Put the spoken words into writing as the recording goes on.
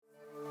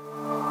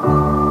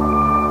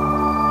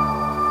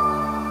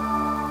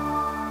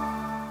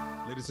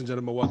and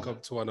gentlemen, welcome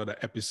to another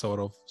episode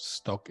of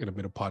Stuck in the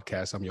Middle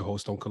podcast. I'm your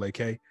host, Uncle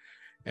AK.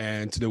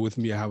 And today with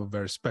me, I have a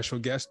very special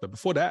guest. But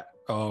before that,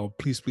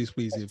 please,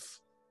 if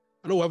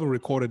I know I haven't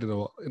recorded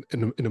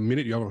in a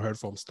minute, you haven't heard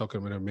from Stuck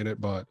in a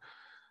Minute, but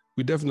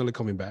we're definitely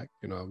coming back.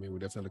 You know what I mean? We're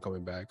definitely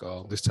coming back.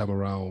 This time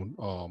around,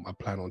 I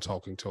plan on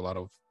talking to a lot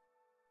of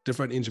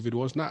different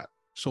individuals, not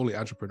solely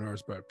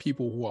entrepreneurs, but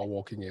people who are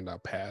walking in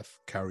that path,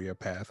 career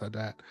path at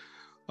that,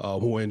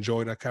 who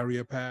enjoy that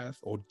career path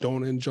or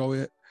don't enjoy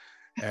it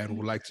and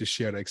would like to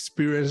share the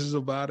experiences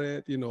about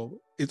it. You know,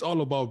 it's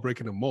all about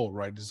breaking the mold,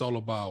 right? It's all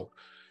about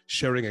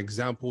sharing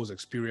examples,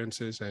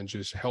 experiences, and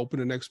just helping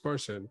the next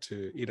person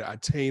to either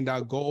attain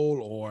that goal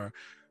or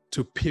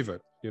to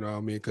pivot, you know what I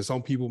mean? Because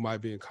some people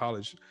might be in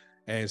college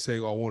and say,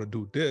 oh, I want to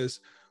do this,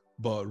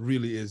 but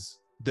really is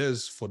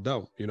this for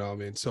them, you know what I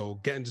mean? So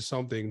getting to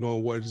something,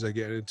 knowing what it is I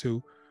get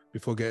into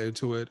before getting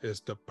into it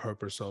is the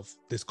purpose of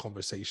this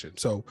conversation.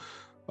 So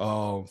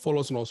follow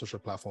us on all social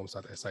platforms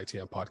at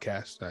SITM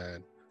Podcast,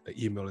 and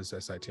the email is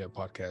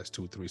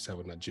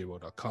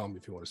sitmpodcast237@gmail.com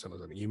if you want to send us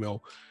an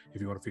email.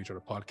 If you want to feature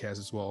the podcast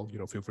as well, you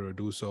know, feel free to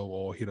do so,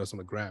 or hit us on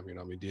the gram, you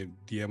know what I mean?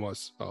 DM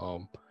us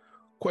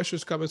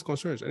questions, comments,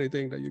 concerns,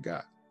 anything that you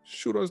got.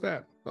 Shoot us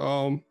that.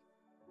 I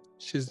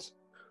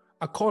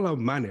call her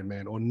Mane,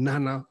 man, or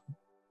Nana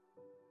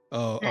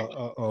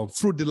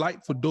Fruit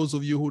Delight, for those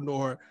of you who know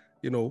her,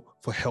 you know,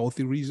 for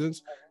healthy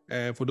reasons.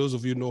 And for those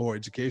of you who know her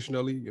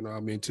educationally, you know, I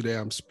mean, today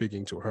I'm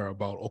speaking to her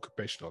about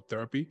occupational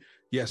therapy.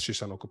 Yes,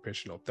 she's an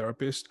occupational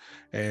therapist,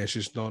 and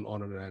she's none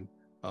other than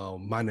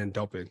Mane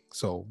Ndoping.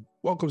 So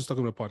welcome to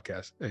Talking About the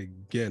Podcast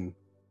again.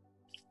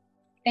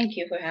 Thank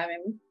you for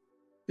having me.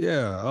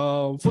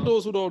 Yeah, for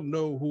those who don't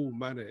know who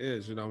Mane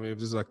is, you know, I mean, if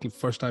this is like the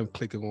first time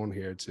clicking on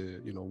here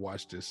to, you know,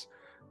 watch this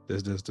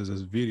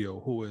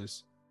video, who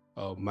is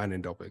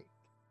Mane Ndoping?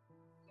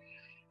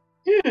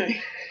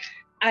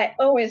 I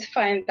always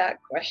find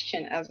that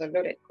question as a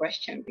loaded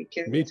question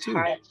because it's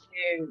hard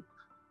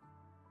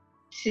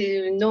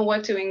to know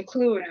what to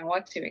include and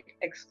what to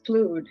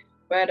exclude.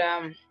 But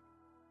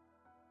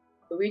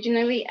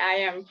originally, I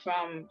am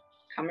from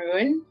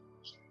Cameroon.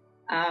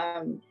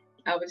 I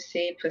would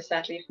say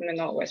precisely from the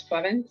Northwest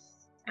Province.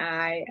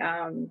 I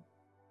am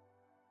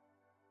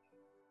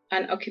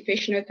an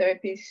occupational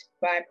therapist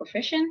by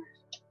profession,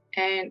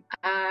 and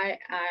I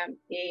am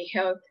a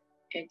health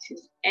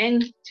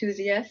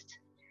enthusiast.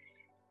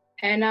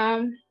 And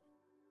I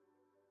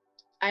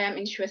am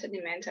interested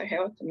in mental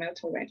health and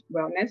mental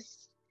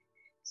wellness.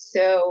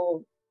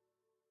 So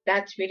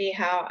that's really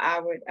how I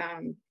would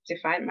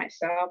define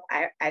myself.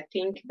 I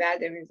think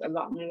that there is a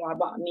lot more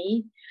about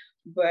me,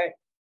 but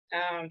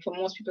for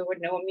most people who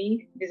know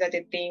me, these are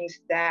the things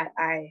that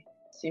I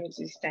seem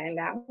to stand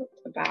out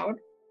about.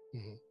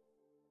 Mm-hmm.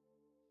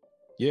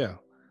 Yeah.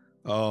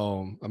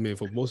 I mean,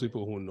 for most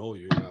people who know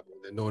you,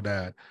 they know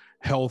that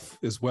health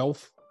is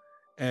wealth,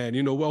 and,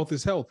 you know, wealth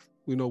is health,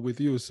 you know, with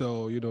you.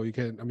 So, you know, you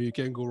can't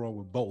go wrong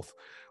with both.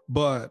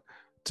 But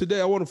today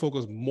I want to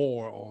focus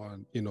more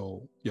on, you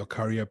know, your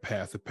career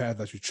path, the path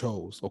that you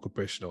chose,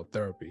 occupational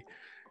therapy.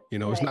 You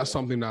know, It's not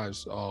something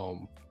that's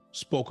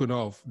spoken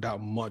of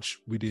that much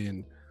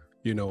within,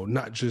 you know,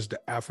 not just the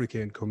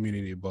African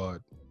community,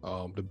 but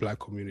the Black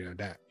community and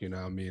that, you know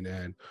what I mean?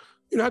 And,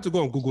 you know, I have to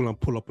go on Google and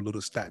pull up a little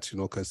stats, you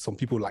know, because some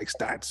people like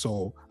stats.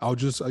 So I'll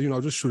just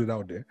shoot it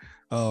out there.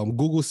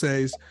 Google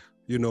says,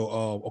 you know,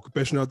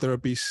 occupational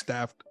therapy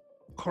staffed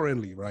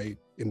currently, right,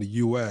 in the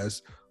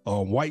U.S.,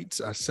 whites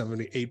are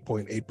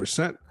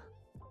 78.8%,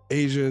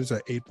 Asians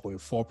are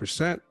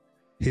 8.4%,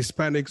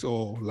 Hispanics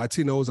or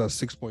Latinos are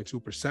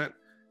 6.2%,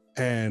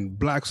 and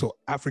Blacks or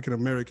African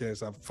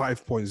Americans are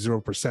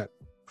 5.0%.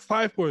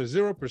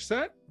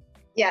 5.0%?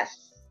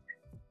 Yes.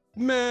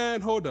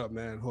 Man, hold up.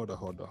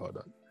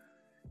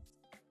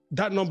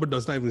 That number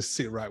does not even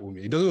sit right with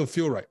me. It doesn't even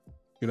feel right.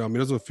 You know what I mean?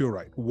 It doesn't feel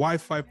right. Why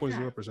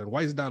 5.0%?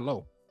 Why is that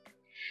low?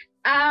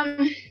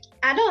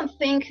 I don't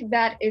think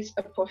that is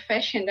a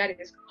profession that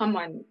is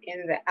common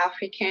in the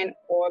African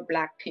or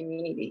Black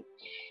community.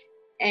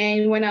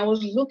 And when I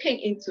was looking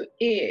into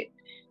it,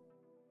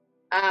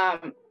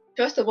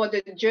 first of all,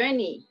 the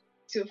journey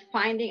to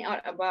finding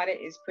out about it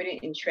is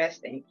pretty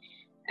interesting.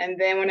 And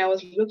then when I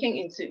was looking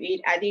into it,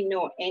 I didn't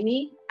know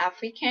any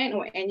African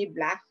or any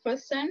Black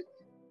person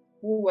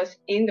who was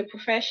in the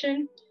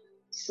profession.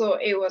 So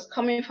it was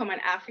coming from an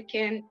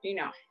African, you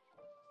know,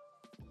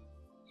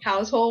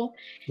 household.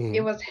 Mm-hmm.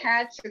 It was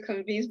hard to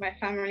convince my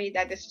family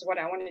that this is what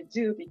I want to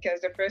do,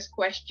 because the first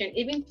question,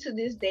 even to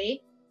this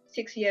day,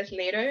 6 years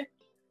later,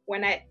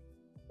 when I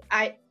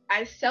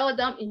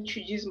seldom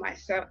introduce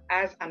myself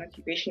as an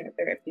occupational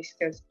therapist,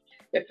 because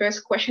the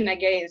first question I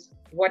get is,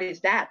 what is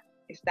that?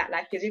 Is that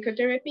like physical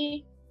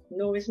therapy?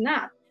 No, it's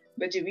not.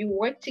 But do we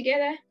work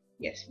together?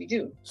 Yes, we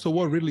do. So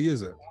what really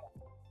is it?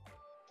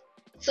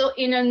 So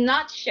in a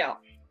nutshell,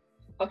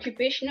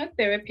 occupational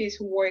therapists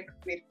work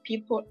with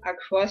people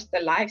across the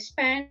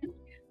lifespan,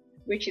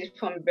 which is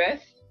from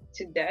birth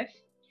to death,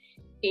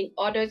 in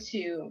order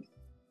to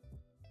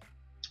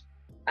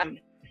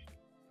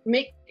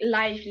make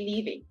life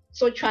living.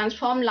 So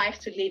transform life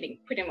to living,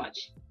 pretty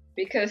much.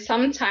 because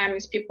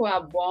sometimes people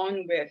are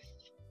born with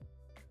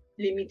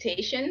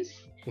limitations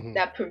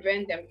that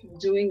prevent them from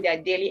doing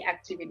their daily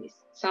activities.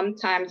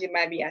 Sometimes it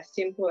might be as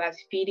simple as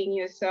feeding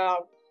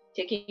yourself,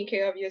 taking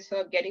care of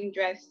yourself, getting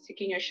dressed,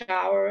 taking a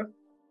shower.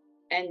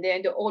 And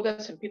then the older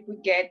some people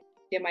get,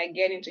 they might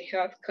get into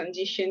health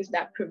conditions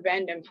that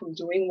prevent them from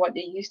doing what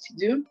they used to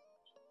do.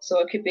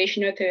 So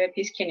occupational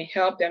therapists can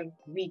help them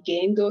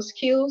regain those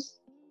skills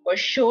or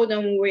show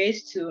them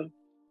ways to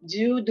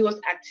do those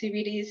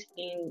activities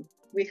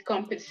with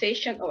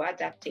compensation or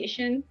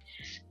adaptation.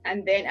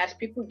 And then as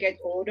people get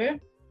older,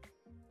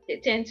 they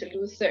tend to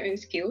lose certain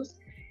skills.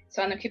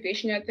 So an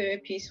occupational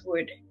therapist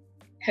would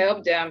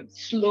help them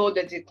slow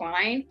the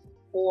decline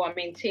or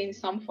maintain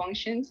some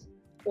functions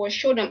or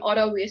show them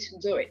other ways to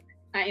do it.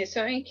 And in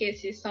certain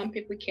cases, some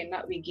people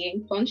cannot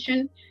regain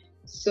function.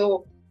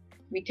 So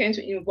we tend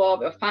to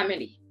involve a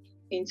family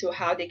into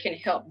how they can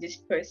help this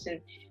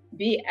person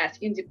be as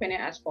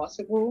independent as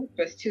possible,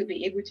 but still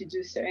be able to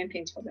do certain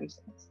things for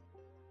themselves.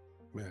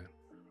 Man,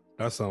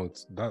 that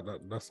sounds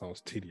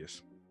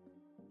tedious.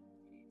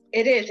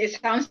 It is. It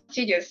sounds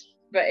tedious,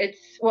 but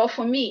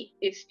for me,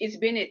 it's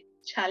been a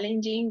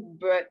challenging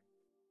but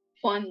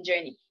fun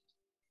journey.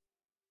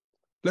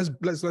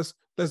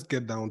 Let's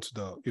get down to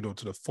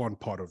the fun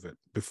part of it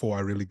before I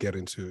really get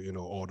into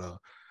all the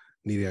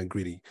nitty and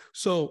gritty.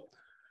 So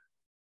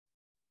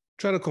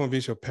try to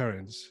convince your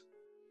parents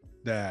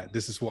that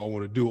this is what I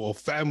want to do, or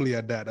family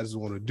at that, I just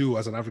want to do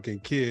as an African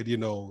kid.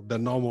 The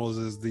normals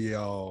is the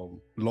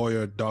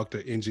lawyer,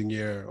 doctor,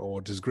 engineer,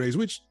 or disgrace,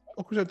 which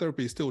occupational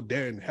therapy is still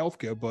there in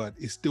healthcare, but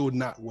it's still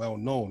not well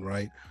known,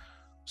 right?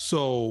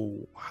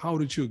 So how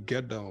did you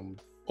get them,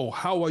 or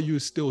how are you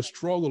still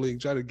struggling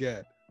trying to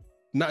get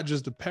not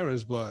just the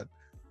parents, but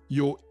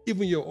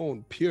even your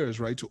own peers,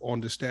 right, to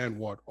understand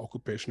what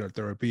occupational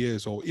therapy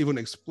is, or even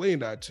explain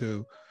that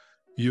to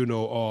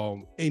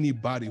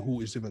anybody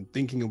who is even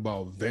thinking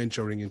about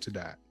venturing into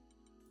that?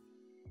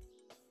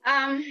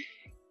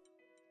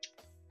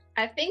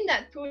 I think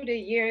that through the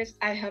years,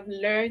 I have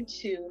learned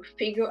to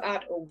figure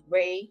out a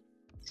way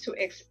to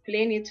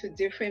explain it to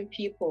different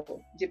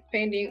people,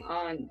 depending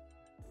on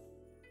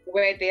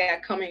where they are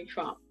coming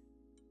from.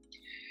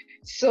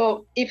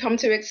 So if I'm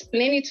to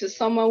explain it to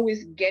someone who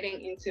is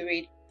getting into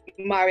it,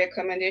 my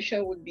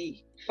recommendation would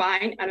be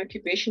find an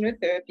occupational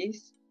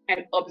therapist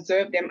and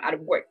observe them at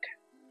work.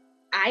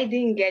 I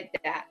didn't get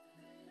that.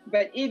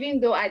 But even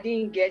though I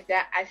didn't get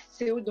that, I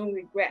still don't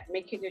regret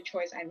making the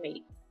choice I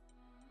made.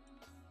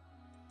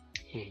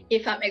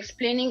 If I'm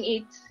explaining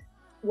it,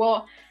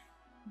 well,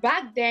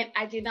 back then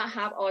I did not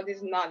have all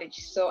this knowledge.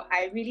 So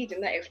I really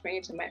did not explain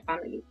it to my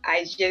family.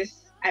 I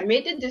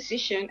made the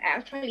decision. I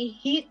actually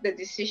hid the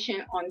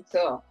decision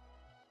until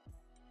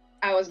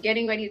I was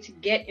getting ready to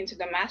get into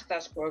the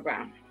master's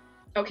program.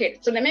 Okay,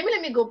 so let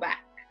me go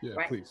back. Yeah,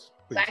 right? please.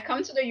 So I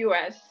come to the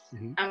US.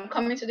 I'm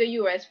coming to the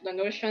US with the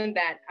notion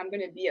that I'm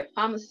going to be a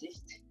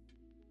pharmacist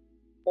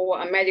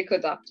or a medical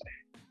doctor.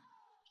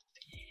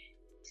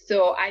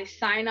 So I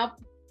sign up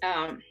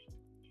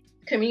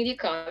community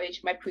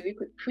college. My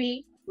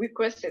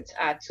prerequisites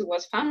are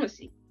towards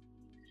pharmacy.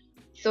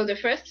 So the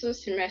first 2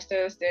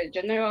 semesters, the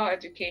general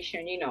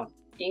education,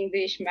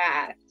 English,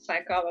 math,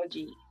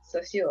 psychology,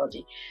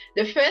 sociology.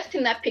 The first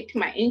thing that piqued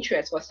my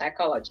interest was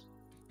psychology,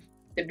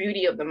 the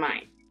beauty of the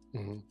mind.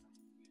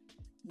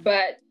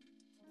 But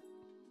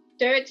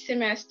 3rd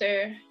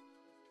semester,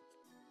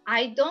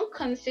 I don't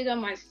consider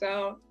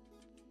myself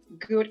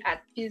good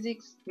at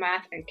physics,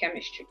 math, and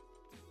chemistry.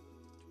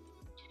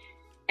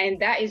 And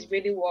that is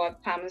really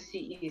what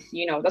pharmacy is.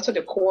 That's what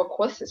the core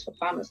courses for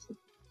pharmacy.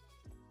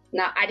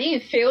 Now, I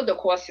didn't fail the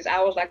courses.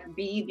 I was like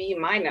B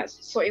minus.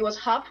 So it was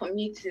hard for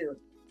me to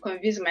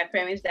convince my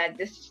parents that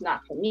this is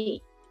not for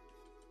me.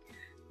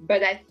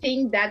 But I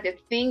think that the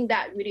thing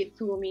that really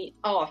threw me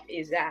off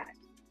is that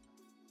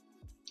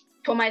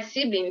for my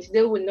siblings,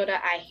 they would know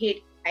that I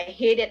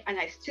hated, and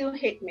I still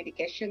hate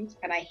medications,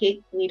 and I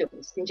hate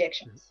needles,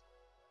 injections.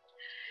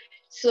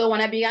 So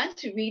when I began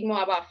to read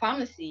more about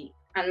pharmacy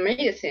and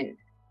medicine,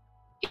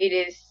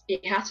 it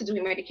has to do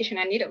with medication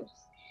and needles.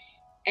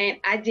 And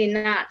I did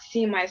not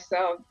see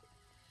myself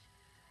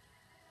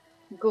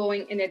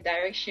going in the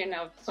direction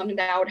of something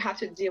that I would have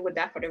to deal with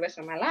that for the rest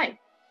of my life.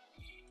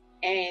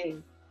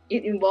 And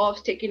it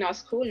involves taking out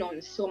school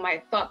loans. So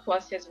my thought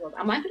process was,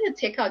 am I going to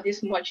take out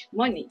this much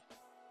money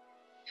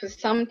for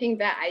something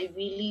that I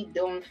really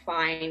don't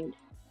find?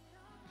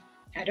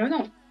 I don't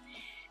know.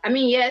 I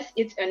mean, yes,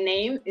 it's a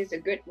name. It's a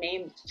good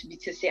name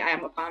to say I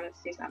am a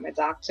pharmacist, I'm a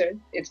doctor.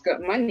 It's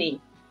good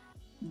money.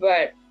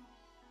 But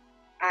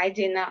I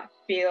did not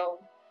feel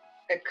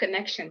a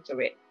connection to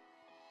it.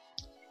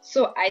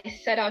 So I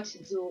set out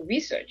to do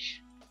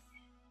research.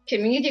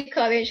 Community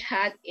college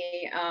had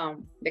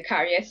the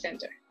career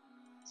center.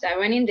 So I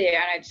went in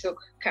there and I took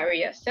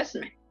career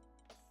assessment.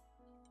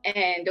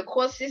 And the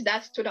courses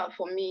that stood out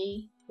for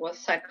me was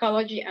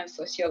psychology and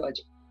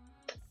sociology.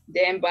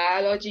 Then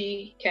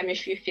biology,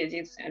 chemistry,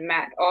 physics, and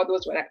math. All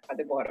those were at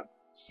the bottom.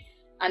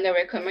 And the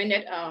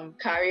recommended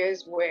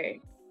careers were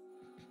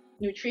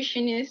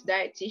nutritionist,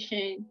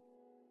 dietitian,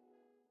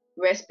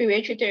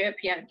 respiratory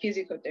therapy, and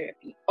physical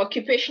therapy.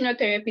 Occupational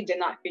therapy did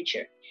not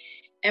feature.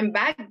 And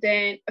back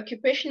then,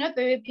 occupational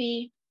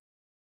therapy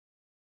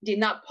did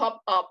not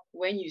pop up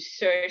when you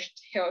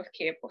searched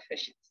healthcare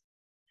professions.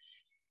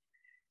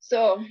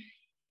 So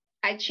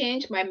I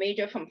changed my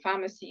major from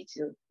pharmacy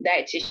to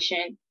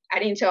dietitian. I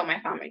didn't tell my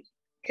family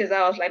because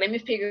I was like, let me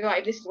figure out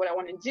if this is what I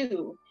want to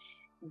do,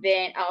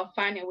 then I'll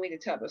find a way to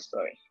tell the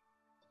story.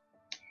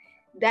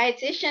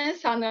 Dietitian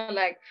sounded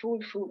like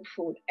food.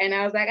 And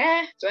I was like,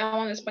 do I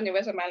want to spend the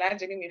rest of my life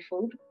dealing with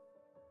food?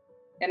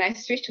 Then I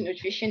switched to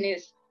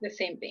nutritionist, the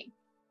same thing.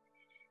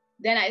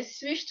 Then I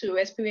switched to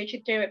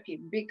respiratory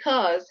therapy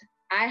because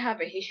I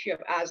have a history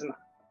of asthma.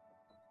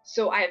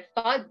 So I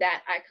thought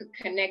that I could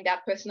connect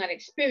that personal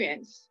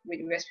experience with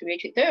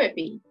respiratory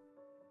therapy.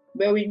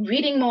 But with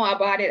reading more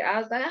about it, I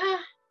was like,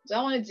 do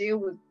I want to deal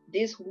with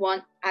this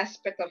one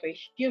aspect of a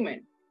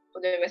human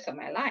for the rest of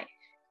my life?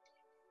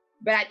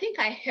 But I think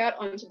I held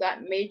on to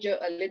that major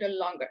a little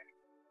longer.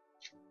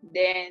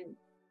 Then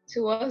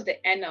towards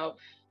the end of,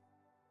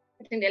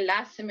 I think the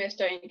last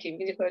semester in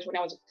community college when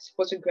I was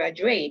supposed to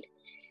graduate,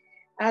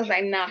 I was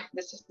like, nah,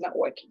 this is not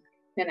working.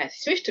 Then I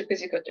switched to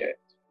physical therapy.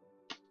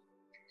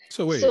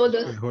 So wait,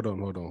 hold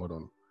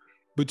on.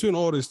 Between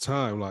all this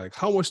time, like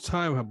how much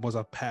time was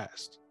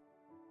passed?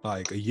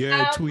 Like a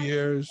year, 2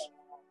 years?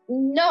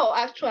 No,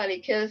 actually,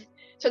 because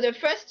so the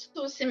first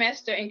 2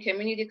 semesters in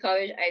community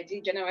college, I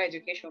did general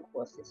education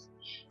courses.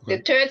 Okay.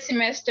 The third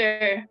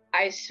semester,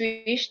 I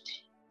switched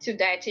to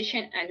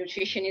dietitian and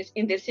nutritionist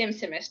in the same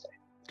semester.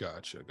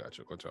 Gotcha.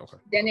 Okay.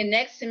 Then the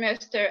next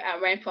semester,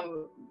 I went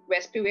from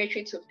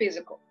respiratory to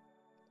physical.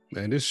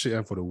 Man, this shit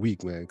ain't for the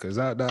weak, man, because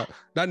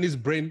that needs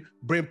brain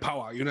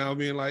power. You know what I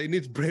mean? Like it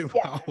needs brain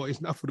power.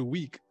 It's not for the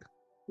weak.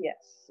 Yes.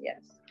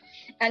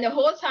 And the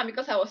whole time,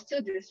 because I was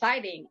still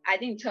deciding, I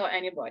didn't tell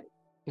anybody.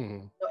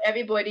 Mm-hmm. So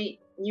everybody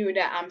knew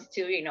that I'm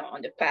still,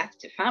 on the path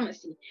to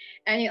pharmacy.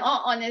 And in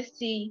all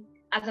honesty,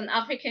 as an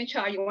African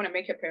child, you want to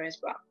make your parents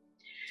proud.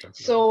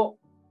 Definitely. So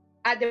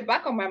at the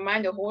back of my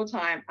mind the whole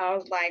time, I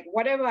was like,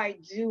 whatever I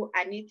do,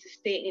 I need to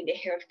stay in the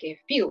healthcare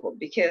field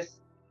because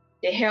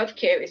the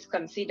healthcare is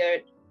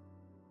considered,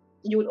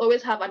 you would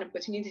always have an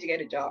opportunity to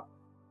get a job.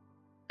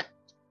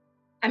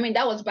 I mean,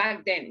 that was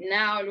back then.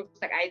 Now it looks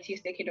like IT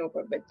is taking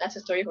over, but that's a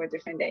story for a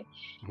different day.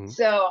 Mm-hmm.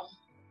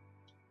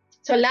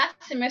 So last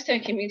semester in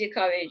community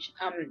college,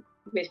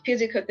 with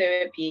physical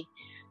therapy,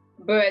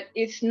 but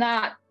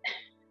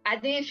I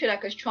didn't feel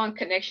like a strong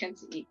connection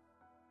to it.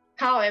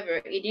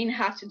 However, it didn't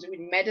have to do with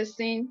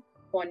medicine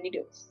or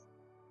needles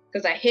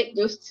because I hate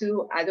those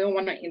two. I don't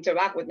want to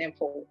interact with them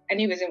for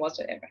any reason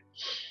whatsoever.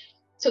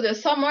 So the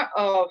summer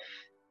of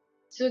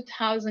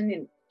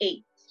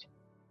 2008,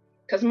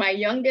 because my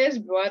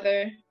youngest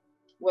brother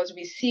was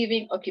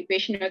receiving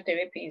occupational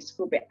therapy in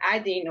school, but I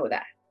didn't know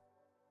that.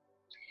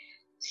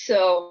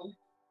 So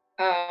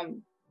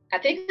I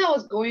think I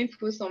was going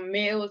through some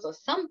mails or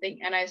something,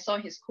 and I saw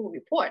his school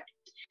report.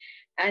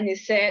 And he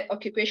said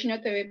occupational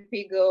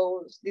therapy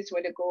goals, these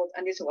were the goals,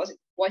 and this was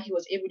what he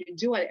was able to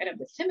do at the end of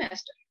the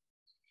semester.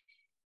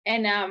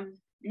 And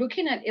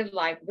looking at it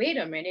like, wait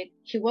a minute,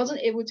 he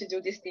wasn't able to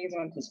do these things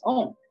on his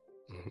own.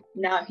 Mm-hmm.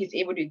 Now he's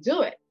able to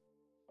do it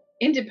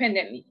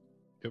independently.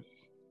 Yep.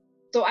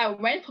 So I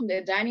went from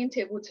the dining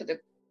table to the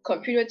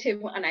computer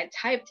table and I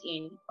typed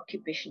in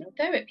occupational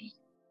therapy.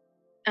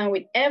 And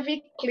with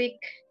every click,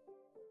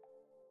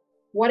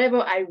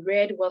 whatever I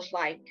read was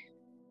like,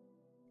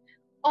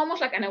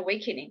 almost like an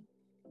awakening.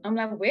 I'm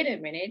like, wait a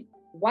minute,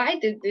 why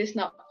did this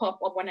not pop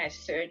up when I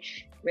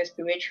search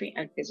respiratory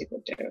and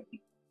physical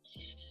therapy?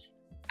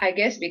 I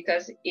guess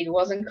because it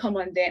wasn't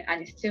common then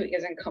and it still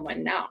isn't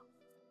common now.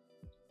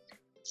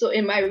 So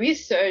in my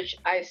research,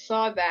 I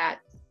saw that,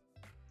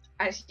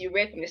 as you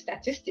read from the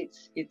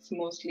statistics, it's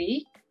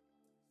mostly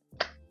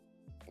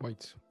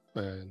white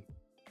and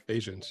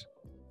Asians.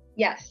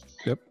 Yes.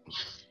 Yep.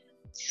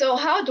 So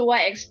how do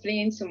I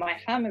explain to my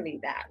family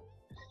that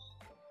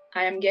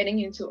I am getting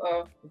into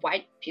a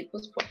white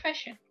people's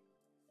profession?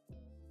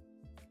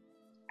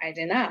 I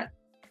did not.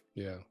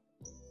 Yeah.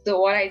 So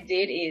what I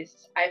did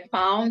is I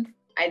found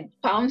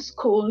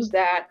schools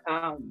that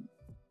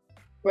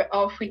were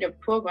offering the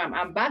program.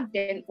 And back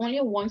then, only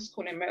one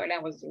school in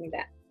Maryland was doing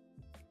that.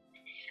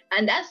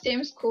 And that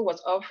same school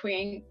was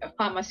offering a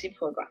pharmacy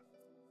program.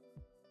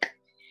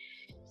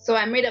 So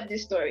I made up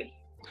this story.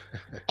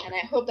 And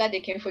I hope that they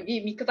can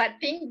forgive me because I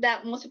think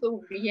that most people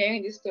will be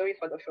hearing this story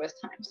for the first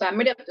time. So I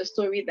made up the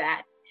story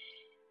that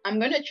I'm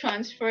going to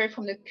transfer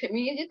from the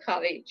community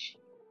college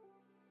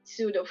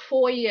to the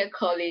 4-year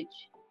college.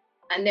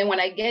 And then when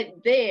I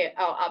get there,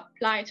 I'll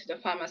apply to the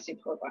pharmacy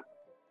program.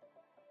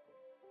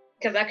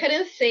 Because I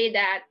couldn't say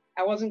that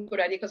I wasn't good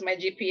at it because my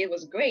GPA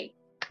was great.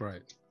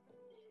 Right.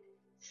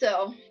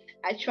 So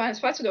I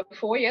transferred to the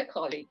 4-year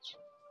college.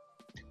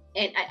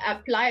 And I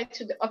applied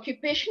to the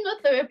occupational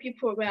therapy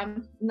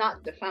program,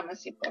 not the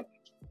pharmacy program.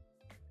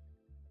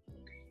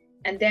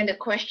 And then the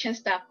questions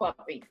start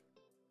popping.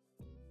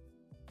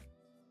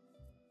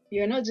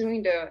 You're not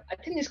doing I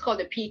think it's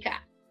called the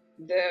PCAP,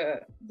 the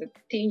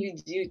thing you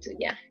do to,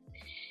 yeah.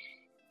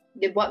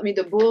 They bought me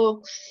the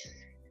books,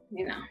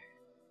 you know,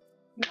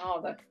 and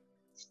all the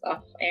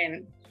stuff.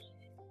 And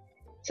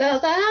so I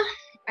was like,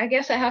 I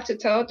guess I have to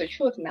tell the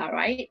truth now,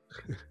 right?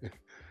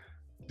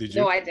 Did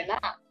you? No, I did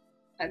not.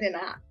 I did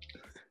not.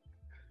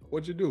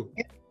 What'd you do?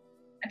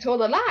 I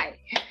told a lie.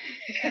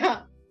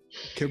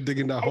 Kept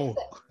digging that hole.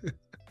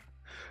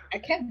 I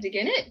kept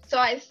digging it. So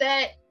I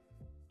said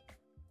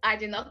I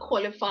did not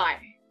qualify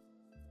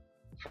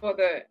for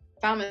the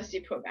pharmacy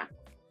program,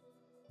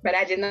 but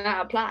I did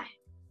not apply.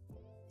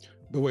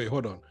 But wait,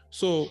 hold on.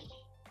 So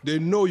they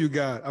know you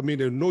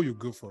they know you're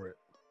good for it.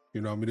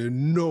 You know, they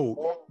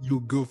know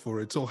you're good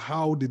for it. So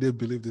how did they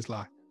believe this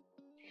lie?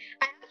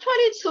 I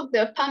actually took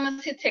the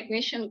pharmacy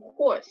technician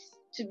course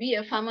to be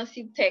a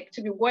pharmacy tech,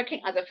 to be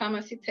working as a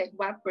pharmacy tech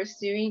while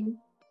pursuing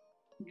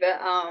the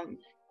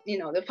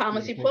the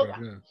pharmacy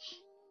program.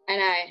 Yeah.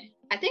 And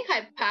I think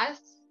I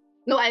passed.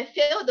 No, I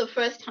failed the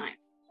first time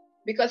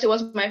because it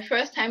was my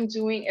first time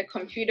doing a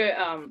computer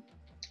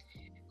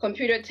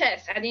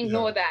test. I didn't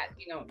know that,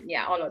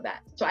 all of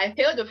that. So I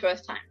failed the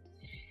first time.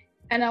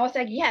 And I was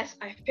like, yes,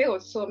 I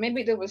failed. So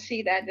maybe they will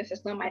see that this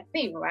is not my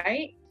thing,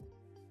 right?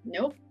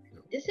 Nope.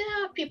 This is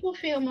how people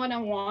fail more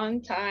than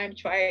one time,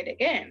 try it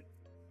again.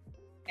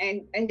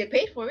 And they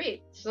paid for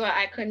it. So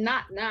I could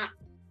not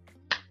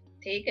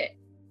take it.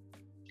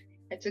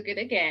 I took it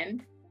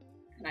again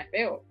and I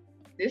failed.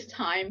 This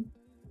time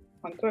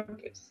on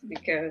purpose,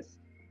 because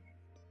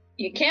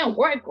you can't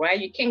work, right?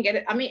 You can't get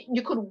it. I mean,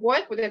 you could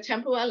work with a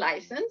temporary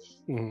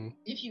license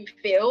if you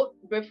failed,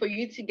 but for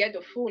you to get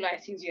the full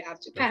license, you have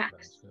to pass.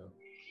 Yeah.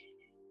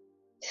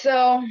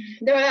 So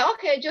they were like,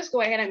 okay, just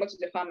go ahead and go to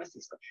the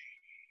pharmacy school.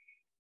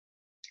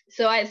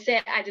 So I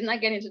said I did not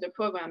get into the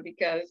program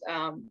because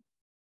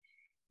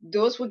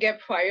those who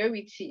get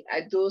priority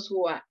are those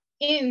who are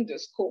in the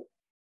school.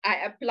 I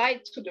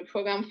applied to the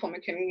program from a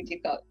community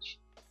college,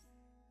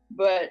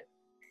 but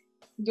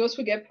those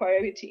who get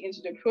priority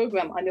into the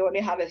program and they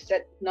only have a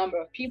set number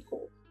of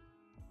people,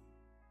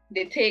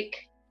 they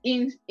take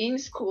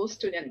in-school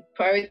student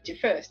priority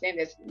first. Then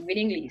there's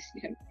waiting list.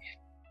 You can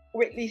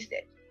wait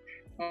listed.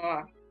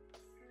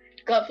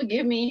 God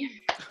forgive me.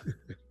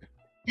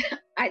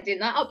 I did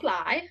not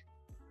apply.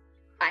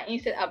 I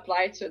instead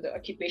applied to the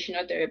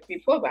occupational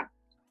therapy program.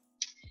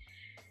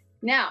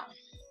 Now,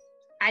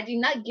 I did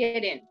not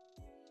get in.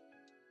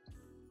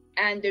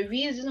 And the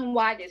reason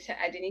why they said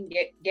I didn't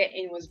get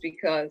in was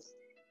because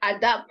at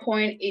that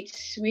point, it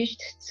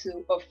switched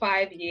to a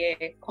 5-year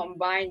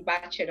combined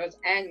bachelor's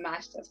and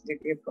master's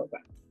degree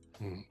program.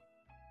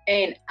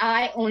 And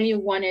I only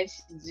wanted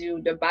to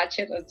do the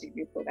bachelor's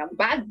degree program.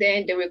 Back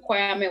then, the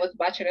requirement was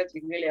bachelor's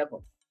degree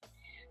level.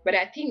 But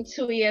I think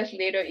 2 years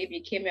later, it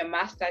became a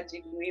master's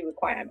degree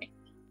requirement.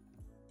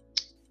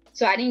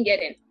 So I didn't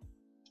get in.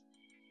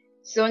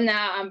 So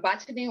now I'm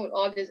battling with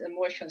all these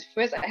emotions.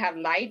 First, I have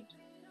lied,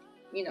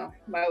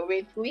 my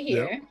way through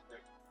here. Yep.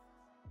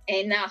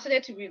 And now I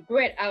started to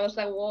regret. I was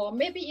like, well,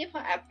 maybe if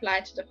I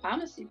applied to the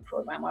pharmacy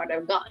program, I would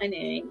have gotten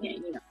in,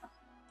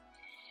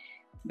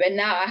 But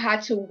now I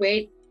had to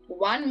wait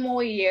 1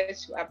 more year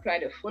to apply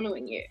the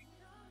following year.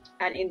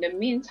 And in the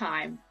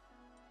meantime,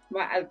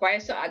 my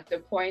advisor at the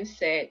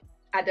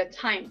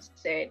time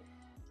said,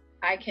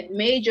 I can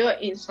major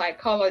in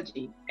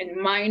psychology and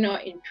minor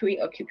in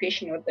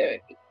pre-occupational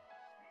therapy.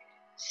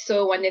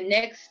 So when the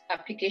next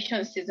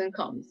application season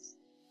comes,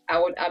 I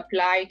would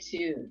apply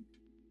to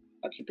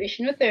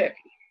occupational therapy.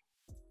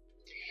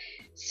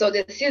 So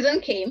the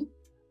season came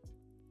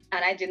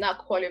and I did not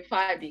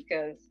qualify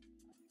because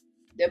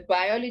the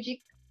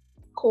biology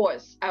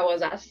course I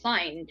was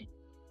assigned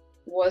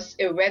was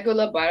a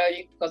regular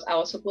biology because I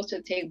was supposed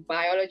to take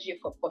biology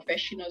for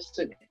professional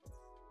students.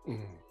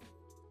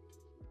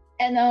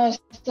 And I was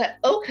like,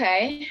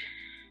 okay,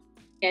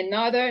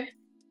 another,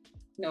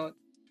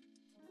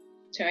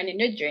 turn in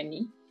the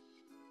journey.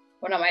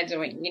 What am I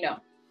doing?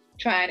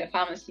 Trying a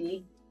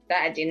pharmacy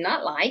that I did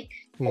not like,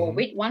 or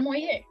wait 1 more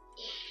year.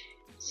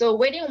 So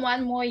waiting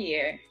 1 more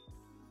year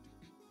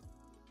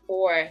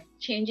or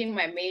changing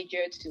my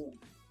major to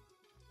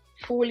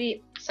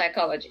fully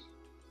psychology,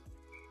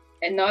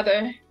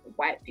 another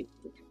white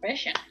people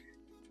profession.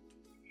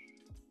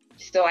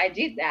 So I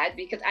did that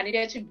because I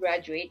needed to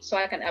graduate so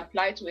I can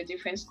apply to a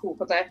different school,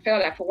 because I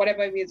felt like for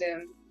whatever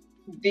reason,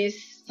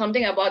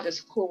 something about the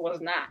school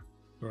was not,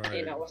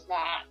 was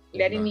not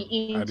letting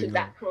me into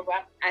that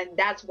program, and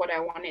that's what I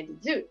wanted to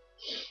do.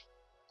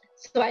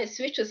 So I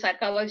switched to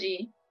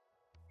psychology.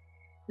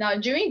 Now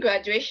during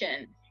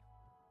graduation,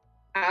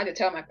 I had to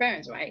tell my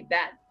parents, right,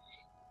 that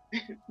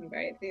I'm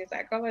very in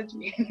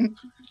psychology.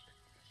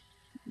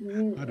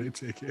 How do they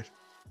take it?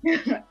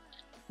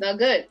 Not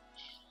good.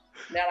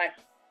 They're like,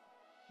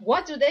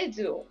 what do they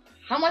do?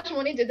 How much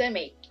money do they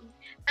make?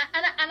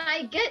 And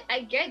I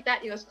get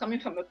that it was coming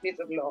from a place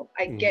of love.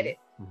 I get it.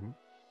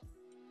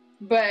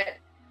 But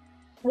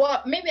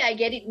maybe I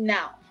get it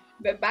now.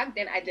 But back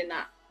then I did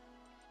not.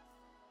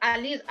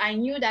 At least I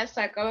knew that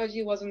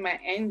psychology wasn't my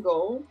end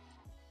goal.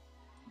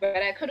 But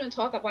I couldn't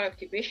talk about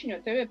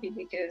occupational therapy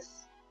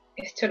because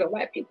it's still a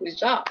white people's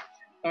job,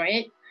 all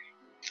right?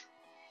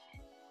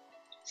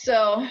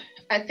 So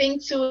I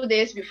think 2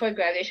 days before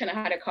graduation, I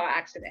had a car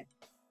accident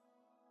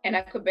and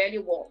I could barely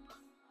walk,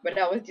 but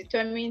I was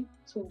determined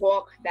to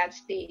walk that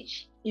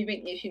stage,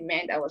 even if it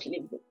meant I was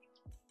limping.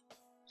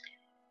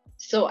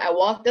 So I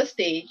walked the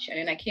stage and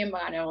then I came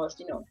back and I was,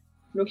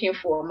 looking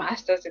for a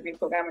master's degree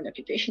program in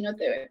occupational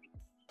therapy.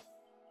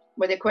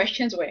 But the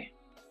questions were,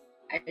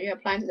 are you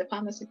applying to the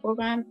pharmacy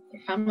program?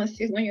 If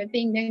pharmacy is not your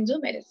thing, then do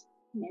medicine.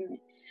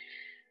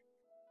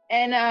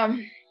 And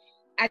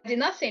I did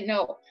not say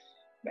no,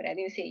 but I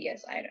didn't say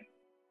yes either.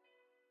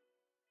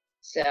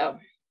 So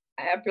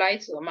I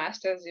applied to a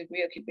master's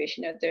degree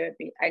occupational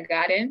therapy. I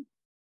got in.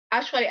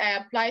 Actually, I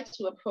applied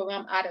to a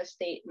program out of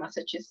state,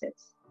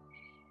 Massachusetts.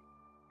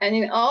 And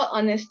in all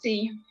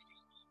honesty,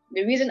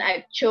 the reason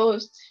I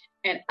chose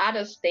an out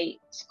of state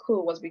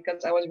school was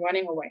because I was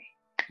running away.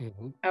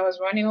 Mm-hmm. I was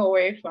running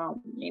away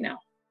from,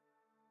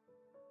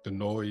 the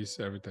noise,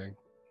 everything.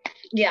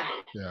 Yeah.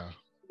 Yeah.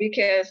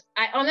 Because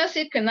I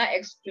honestly cannot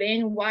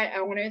explain why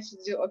I wanted to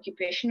do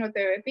occupational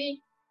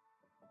therapy,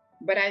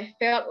 but I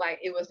felt like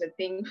it was the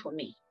thing for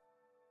me.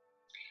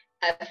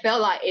 I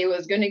felt like it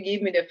was going to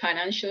give me the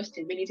financial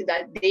stability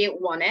that they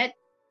wanted,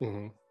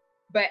 mm-hmm.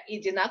 but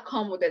it did not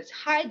come with a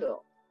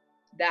title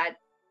that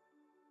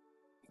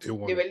they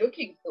were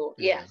looking for.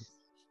 Yeah. Yes.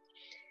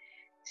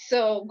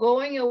 So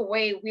going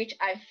away, which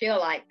I feel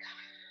like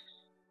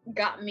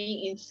got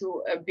me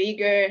into a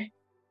bigger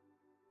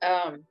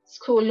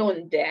school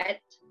loan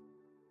debt.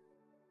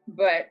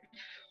 But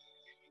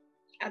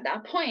at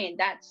that point,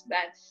 that's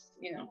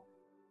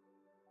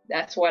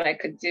what I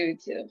could do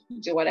to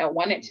do what I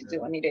wanted to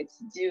do, I needed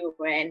to do.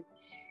 And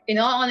in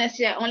all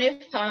honesty, I only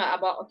found out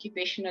about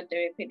occupational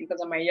therapy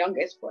because of my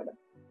youngest brother,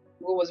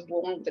 who was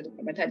born with a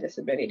developmental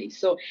disability.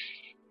 So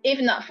if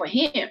not for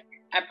him,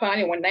 I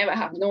probably would never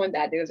have known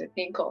that there was a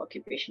thing called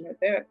occupational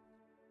therapy.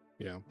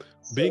 Yeah.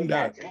 Being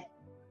that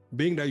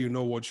you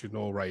know what you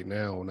know right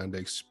now and the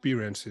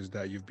experiences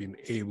that you've been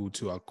able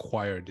to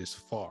acquire this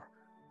far,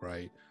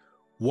 right?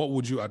 What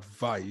would you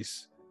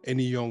advise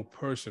any young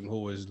person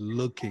who is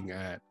looking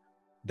at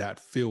that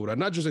field? And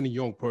not just any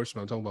young person,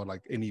 I'm talking about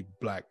like any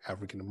Black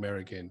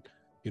African-American,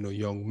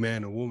 young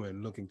man or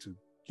woman looking to,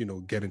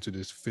 get into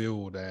this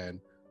field and,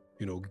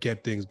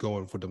 get things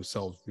going for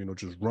themselves,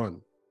 just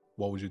run.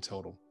 What would you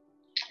tell them?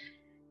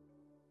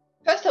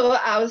 First of all,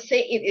 I would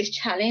say it is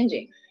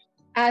challenging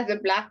as a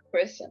Black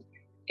person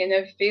in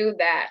a field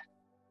that,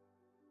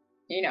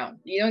 you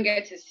don't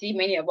get to see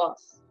many of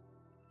us.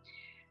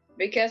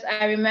 Because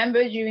I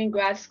remember during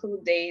grad school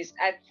days,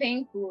 I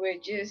think we were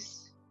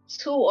just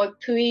 2 or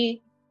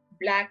 3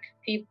 Black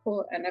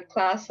people in a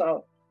class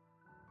of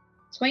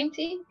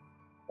 20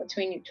 or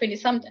 20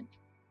 something.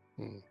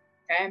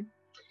 Okay.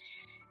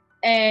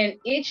 And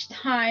each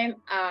time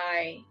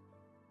I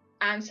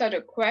answered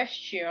a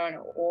question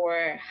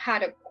or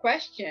had a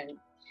question,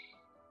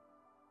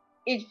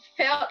 it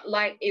felt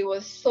like it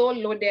was so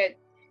loaded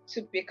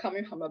to be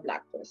coming from a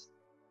Black person.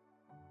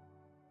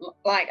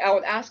 Like I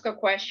would ask a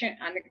question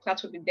and the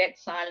class would be dead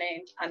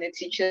silent and the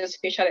teacher's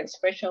facial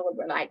expression would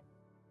be like,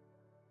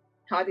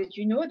 how did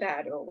you know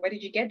that? Or where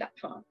did you get that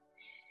from?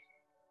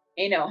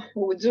 We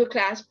would do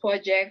class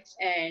projects,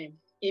 and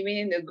even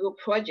in the group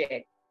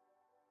project,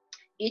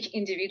 each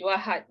individual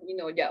had,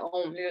 their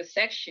own little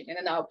section, and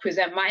then I'll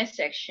present my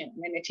section,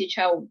 and then the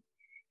teacher will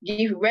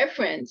give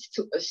reference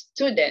to a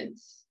student,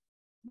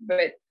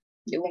 but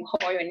they won't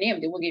call your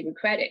name, they won't give you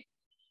credit.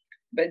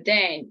 But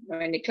then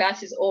when the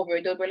class is over,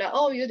 they'll be like,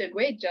 oh, you did a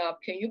great job.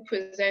 Can you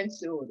present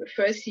to the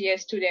first year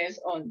students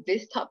on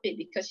this topic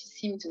because you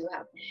seem to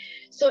have.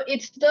 So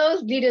it's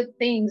those little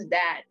things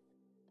that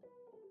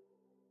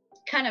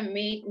kind of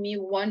made me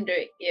wonder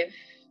if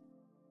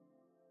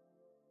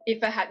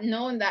I had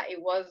known that it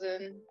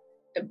wasn't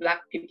a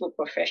Black people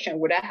profession,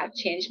 would I have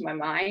changed my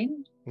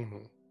mind?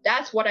 Mm-hmm.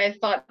 That's what I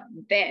thought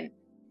then.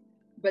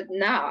 But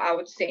now I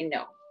would say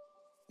no.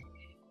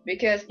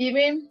 Because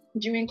even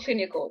during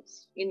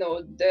clinicals,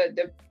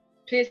 the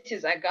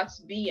places I got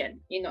to be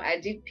in, I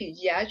did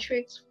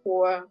pediatrics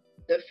for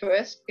the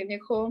first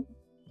clinical.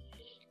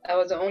 I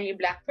was the only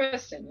Black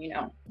person,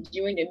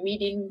 During the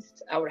meetings,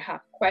 I would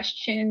have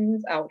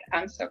questions, I would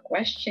answer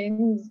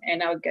questions,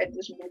 and I would get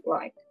this look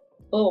like,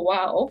 oh,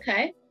 wow,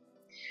 okay.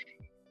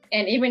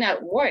 And even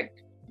at work,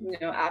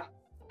 I've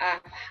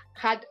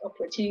had the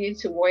opportunity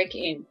to work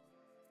in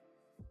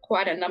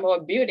quite a number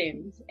of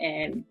buildings,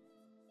 and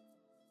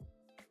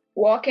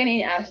walking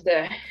in as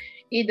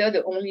either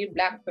the only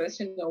Black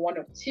person or one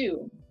of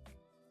 2.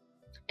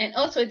 And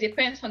also it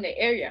depends on the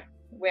area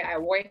where I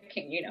work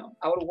in,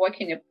 I would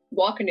walk in the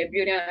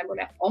building and I would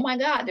be like, oh my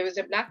God, there is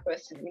a Black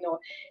person,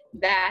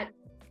 that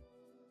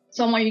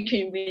someone you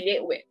can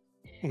relate with.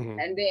 Mm-hmm.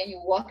 And then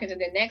you walk into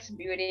the next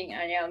building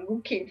and you're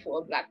looking for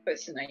a Black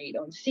person and you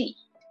don't see.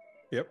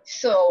 Yep.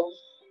 So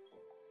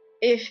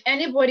if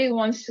anybody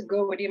wants to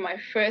go with it, my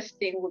first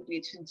thing would be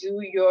to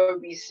do your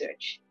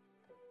research.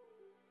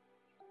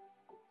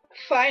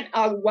 Find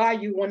out why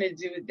you want to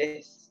do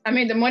this. I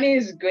mean, the money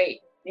is great,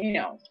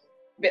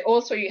 but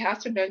also you have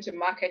to learn to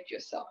market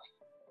yourself.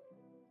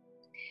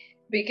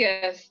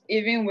 Because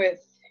even with,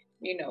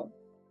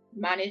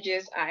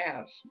 managers I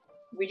have,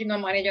 regional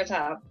managers I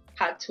have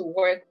had to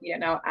work with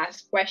and I'll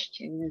ask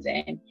questions.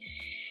 And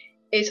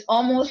it's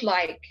almost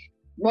like,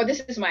 well,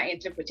 this is my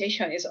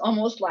interpretation. It's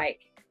almost like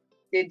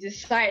they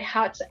decide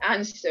how to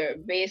answer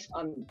based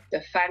on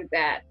the fact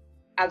that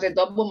as a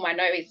double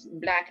minority,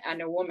 Black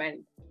and a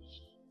woman,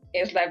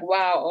 it's like,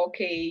 wow,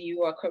 okay,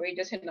 you are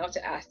courageous enough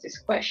to ask this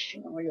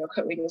question, or you're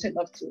courageous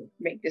enough to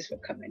make this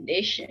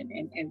recommendation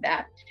and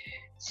that.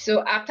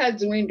 So after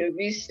doing the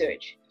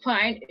research,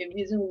 find a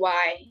reason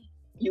why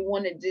you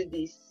want to do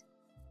this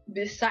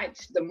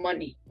besides the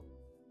money.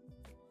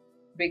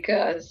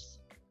 Because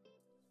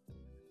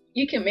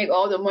you can make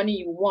all the money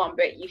you want,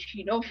 but if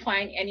you don't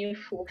find any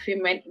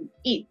fulfillment in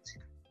it,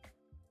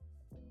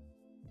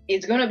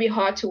 it's going to be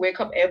hard to wake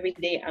up every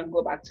day and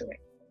go back to it.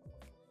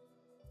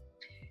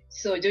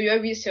 So do your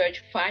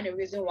research, find a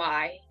reason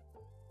why,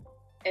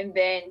 and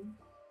then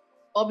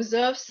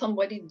observe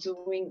somebody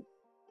doing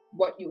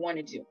what you want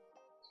to do.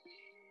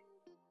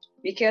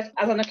 Because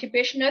as an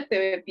occupational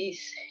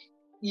therapist,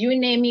 you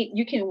name it,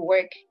 you can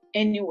work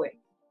anywhere.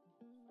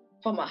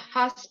 From a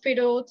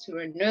hospital to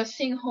a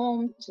nursing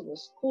home to a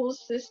school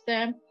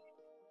system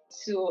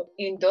to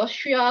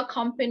industrial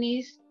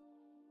companies,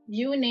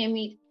 you name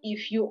it.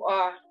 If you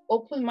are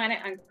open-minded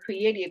and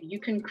creative,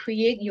 you can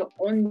create your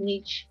own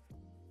niche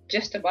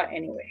just about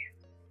anywhere.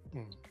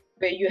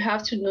 But you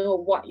have to know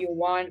what you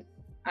want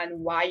and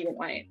why you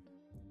want it.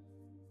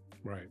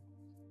 Right.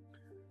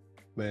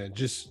 Man,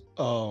 just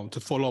to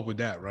follow up with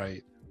that,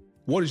 right?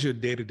 What is your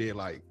day-to-day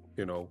like?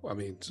 I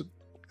mean,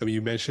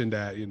 you mentioned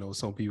that,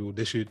 some people,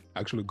 they should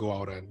actually go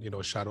out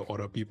and, shadow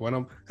other people.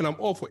 And I'm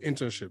all for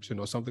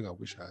internships, something I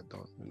wish I had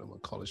done, my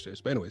college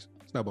days. But anyways,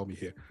 it's not about me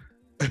here.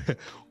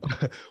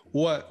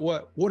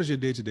 What is your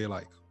day-to-day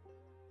like?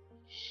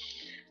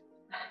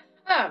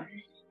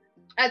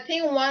 I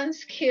think one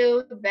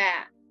skill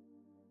that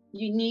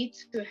you need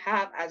to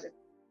have as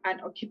an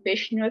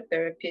occupational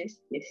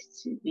therapist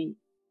is to be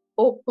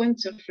open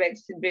to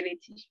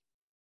flexibility.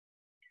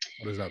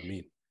 What does that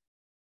mean?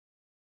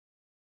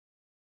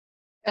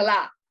 A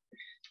lot.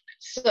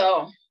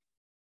 So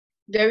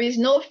there is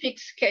no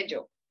fixed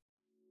schedule,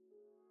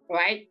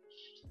 right?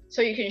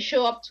 So you can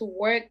show up to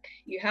work,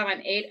 you have an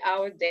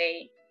 8-hour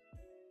day.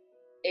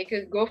 It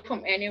could go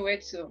from anywhere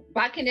to,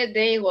 back in the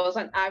day, it was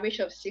an average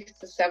of 6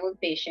 to 7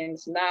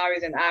 patients. Now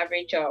it's an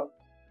average of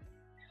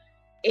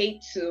 8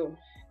 to,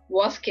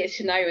 worst case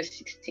scenario,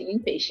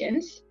 16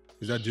 patients.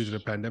 Is that due to the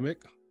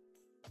pandemic?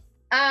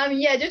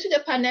 Yeah, due to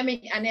the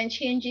pandemic and then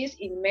changes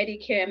in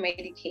Medicare and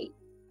Medicaid.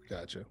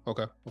 Gotcha.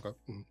 Okay.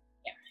 Mm-hmm.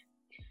 Yeah.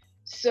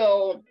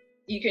 So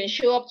you can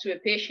show up to a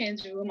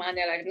patient's room and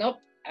they're like, nope,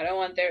 I don't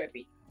want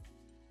therapy.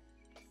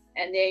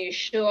 And then you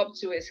show up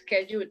to a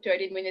scheduled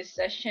 30-minute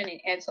session,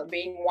 it ends up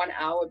being 1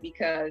 hour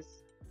because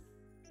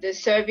the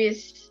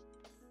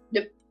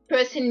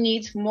person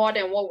needs more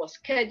than what was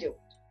scheduled.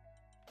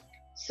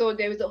 So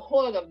there is a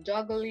whole lot of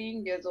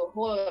juggling, there's a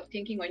whole lot of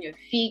thinking on your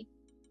feet.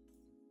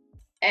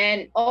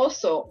 And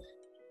also,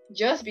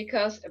 just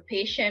because a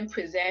patient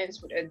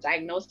presents with a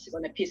diagnosis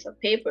on a piece of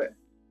paper,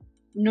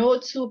 no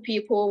two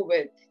people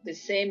with the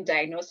same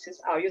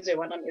diagnosis, I'll use a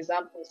random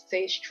example,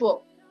 say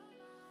stroke.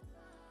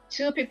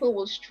 2 people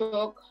with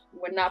stroke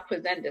will not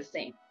present the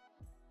same.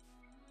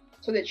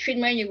 So the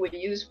treatment you would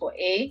use for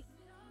A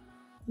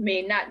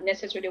may not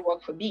necessarily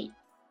work for B.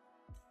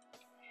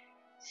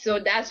 So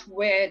that's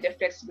where the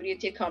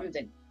flexibility comes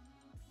in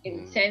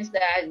the sense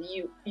that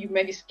you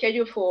may be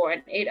scheduled for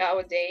an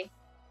 8-hour day,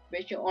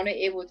 but you're only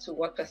able to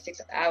work for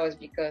 6 hours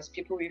because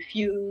people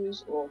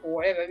refuse or for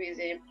whatever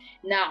reason.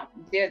 Now,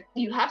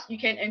 you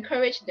can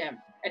encourage them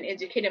and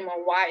educate them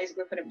on why it's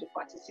good for them to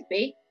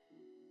participate.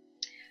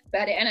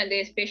 But at the end of the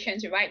day, it's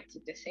patients' right.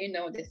 If they say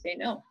no, they say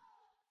no.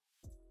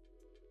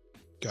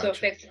 Gotcha. So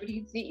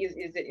flexibility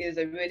is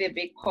a really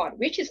big part,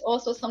 which is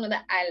also something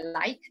that I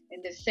like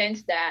in the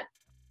sense that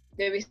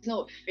there is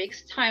no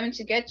fixed time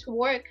to get to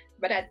work,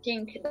 but I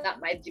think that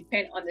might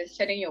depend on the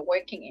setting you're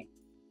working in.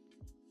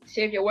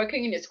 So if you're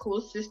working in a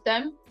school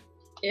system,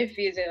 if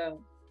it's a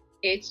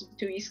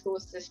 8-3 school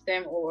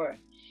system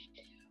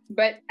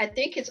but I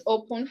think it's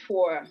open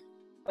for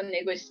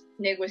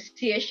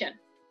negotiation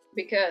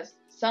because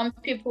some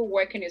people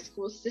work in a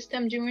school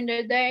system during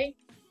the day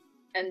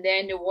and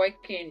then they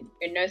work in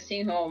a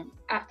nursing home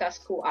after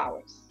school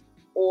hours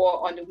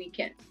or on the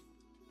weekends.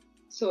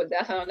 So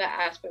that's another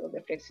aspect of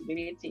the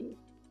flexibility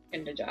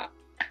in the job.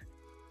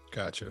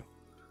 Gotcha.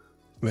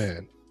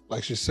 Man,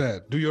 like she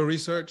said, do your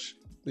research.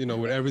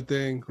 With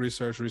everything,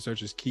 research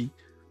is key.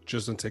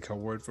 Just don't take her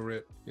word for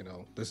it.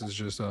 This is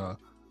just a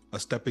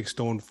stepping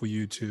stone for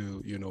you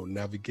to,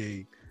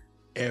 navigate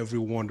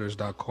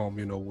everywonders.com,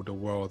 with the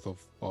world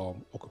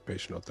of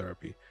occupational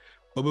therapy.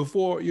 But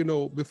before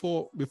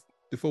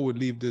we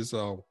leave this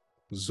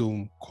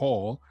Zoom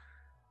call,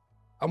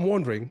 I'm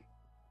wondering,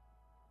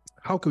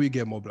 how can we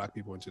get more Black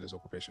people into this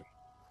occupation?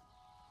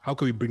 How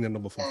can we bring the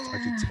number from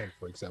 5 to 10,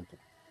 for example?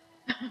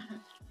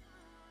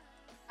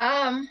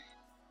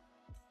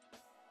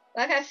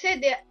 Like I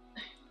said,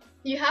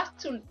 you have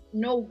to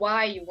know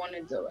why you want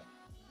to do it.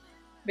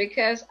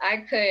 Because I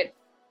could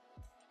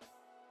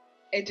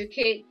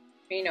educate,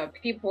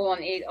 people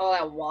on it all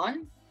at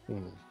once.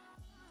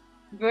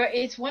 But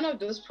it's one of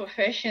those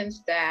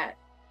professions that,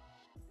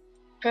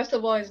 first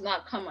of all, is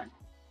not common.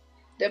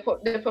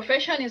 The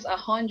profession is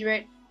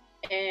 102-3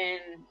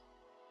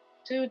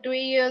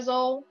 years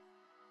old,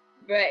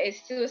 but it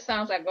still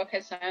sounds like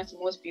rocket science to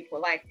most people.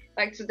 Like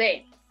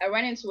today, I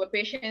went into a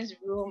patient's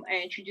room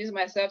and introduced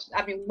myself.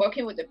 I've been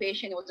working with the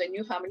patient. It was a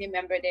new family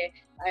member there.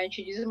 I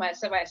introduced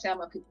myself. I said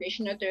I'm an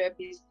occupational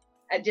therapist.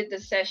 I did the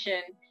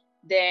session.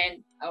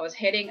 Then I was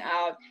heading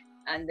out,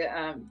 and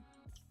the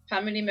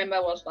family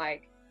member was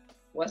like,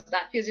 "Was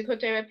that physical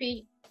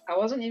therapy?" I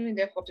wasn't even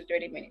there for up to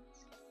 30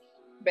 minutes.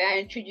 But I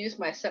introduced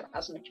myself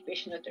as an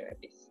occupational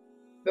therapist.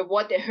 But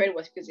what they heard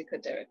was physical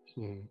therapy.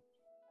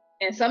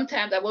 And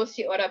sometimes I will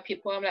see other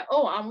people, I'm like,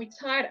 "Oh, I'm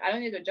retired, I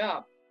don't need a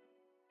job."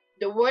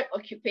 The word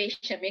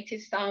occupation makes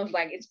it sound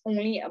like it's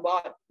only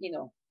about,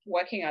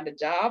 working at a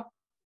job.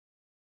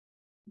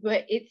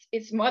 But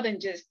it's more than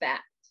just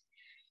that.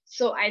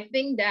 So I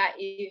think that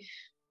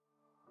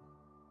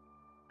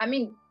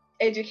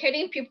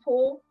educating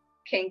people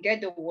can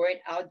get the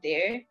word out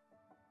there,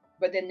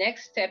 but the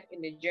next step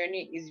in the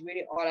journey is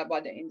really all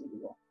about the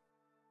individual.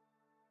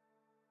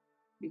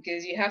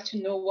 Because you have to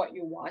know what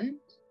you want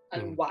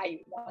and why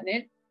you want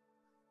it.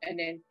 And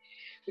then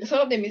some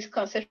of the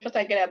misconceptions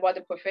I get about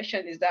the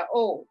profession is that,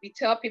 we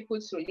tell people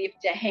to lift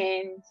their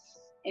hands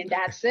and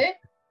that's it.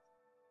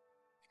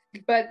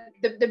 But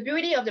the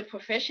beauty of the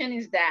profession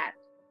is that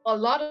a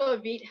lot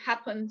of it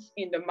happens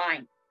in the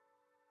mind.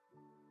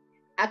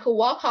 I could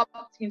walk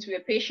up into a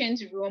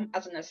patient's room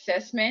as an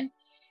assessment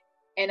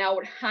and I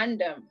would hand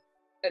them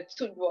a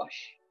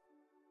toothbrush.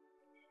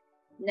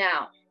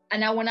 Now,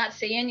 and I will not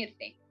say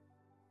anything.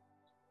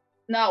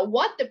 Now,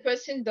 what the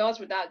person does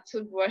with that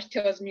toothbrush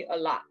tells me a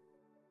lot.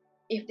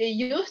 If they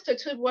use the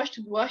toothbrush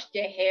to brush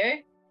their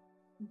hair,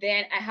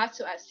 then I have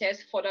to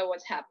assess further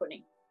what's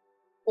happening.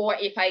 Or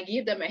if I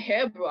give them a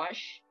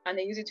hairbrush and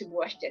they use it to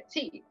brush their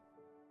teeth,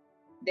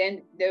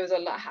 then there's a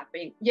lot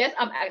happening. Yes,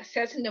 I'm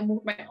assessing the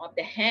movement of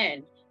the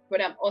hand,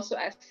 but I'm also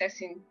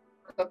assessing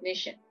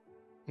cognition.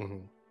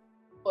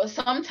 Or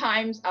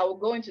sometimes I will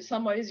go into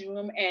somebody's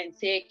room and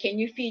say, "Can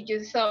you feed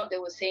yourself?" They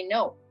will say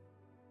no.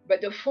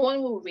 But the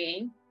phone will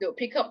ring, they'll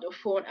pick up the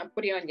phone and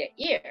put it on their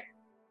ear.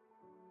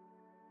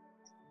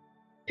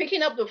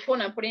 Picking up the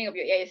phone and putting it up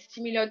your ear is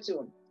similar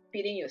to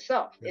feeding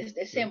yourself. It's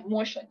the same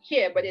motion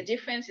here, but the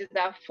difference is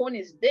that phone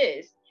is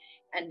this,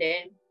 and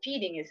then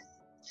feeding is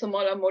some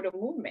other motor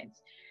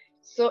movements.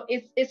 So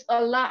it's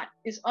a lot.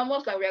 It's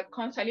almost like we are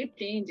constantly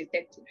playing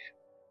detective.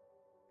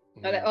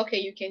 Like, okay,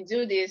 you can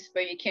do this,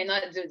 but you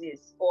cannot do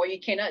this, or you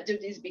cannot do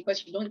this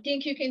because you don't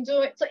think you can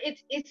do it. So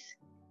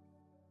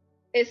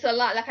it's a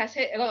lot. Like I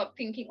said, a lot of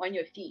thinking on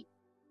your feet.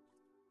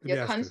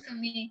 You're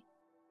constantly.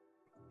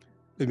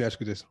 Let me ask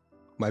you this.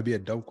 Might be a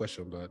dumb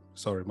question, but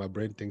sorry, my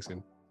brain thinks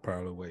in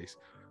parallel ways.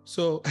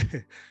 So,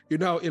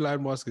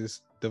 Elon Musk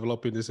is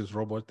developing this as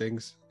robot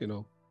things,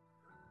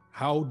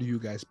 How do you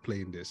guys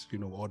play in this?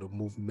 All the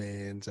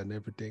movements and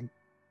everything?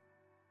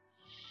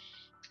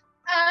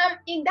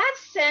 In that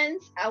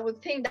sense, I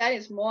would think that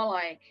is more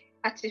like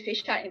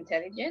artificial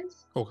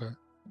intelligence. Okay.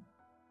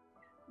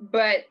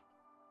 But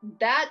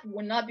that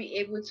will not be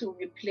able to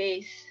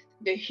replace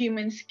the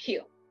human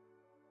skill.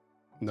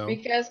 No.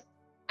 Because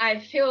I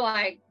feel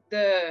like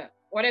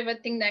whatever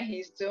thing that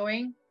he's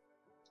doing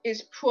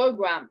is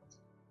programmed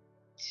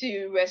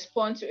to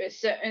respond to a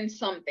certain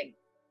something.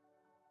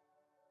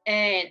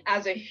 And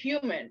as a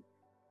human,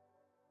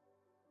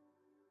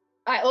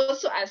 I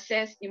also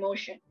assess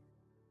emotion.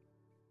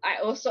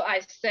 I also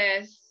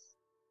assess,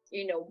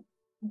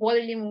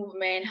 bodily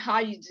movement, how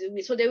you do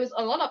it. So there is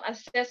a lot of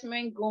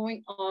assessment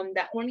going on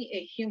that only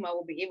a human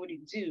will be able to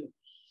do.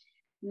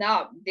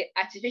 Now, the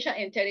artificial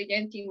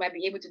intelligence thing might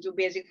be able to do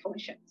basic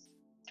functions,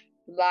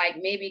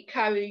 like maybe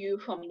carry you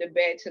from the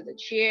bed to the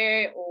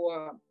chair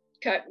or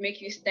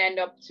make you stand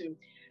up to.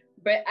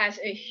 But as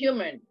a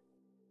human,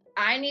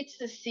 I need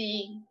to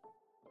see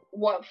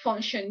what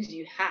functions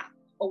you have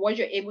or what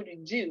you're able to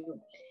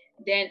do.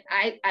 Then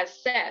I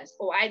assess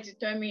or I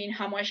determine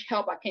how much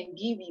help I can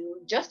give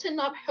you, just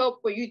enough help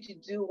for you to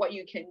do what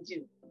you can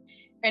do.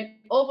 And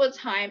over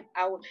time,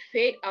 I would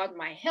fade out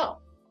my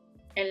help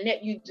and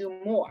let you do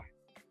more.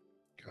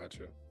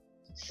 Gotcha.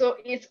 So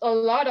it's a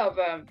lot of,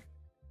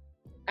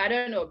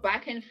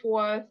 back and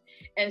forth.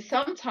 And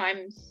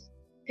sometimes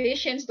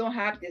patients don't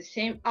have the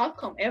same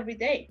outcome every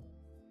day.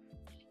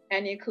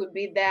 And it could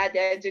be that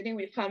they're dealing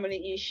with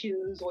family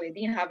issues or they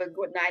didn't have a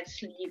good night's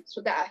sleep.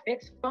 So that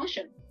affects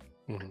function.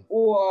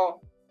 Or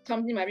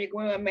something might be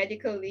going on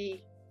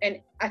medically, and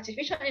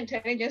artificial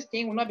intelligence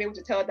thing will not be able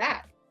to tell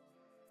that.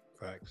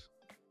 Facts.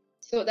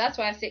 So that's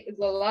why I say it's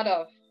a lot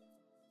of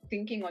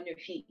thinking on your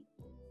feet.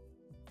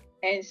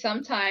 And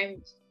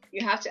sometimes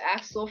you have to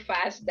act so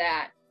fast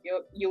that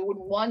you would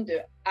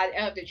wonder at the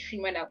end of the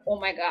treatment, like, oh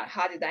my God,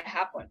 how did that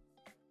happen?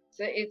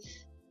 So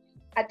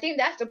I think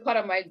that's the part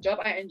of my job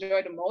I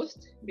enjoy the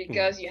most,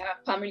 because you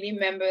have family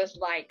members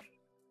like,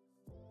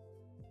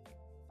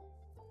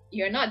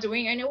 "You're not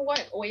doing any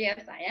work." "Oh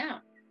yes, I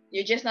am."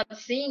 You're just not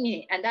seeing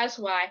it. And that's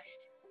why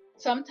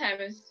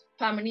sometimes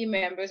family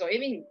members or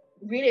even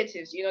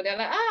relatives, they're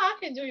like, I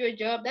can do your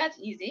job. That's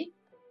easy.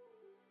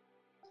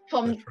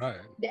 From That's right.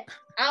 the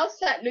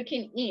outside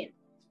looking in,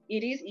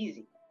 it is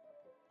easy.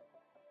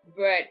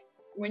 But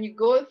when you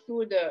go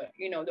through the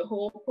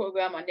whole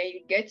program and then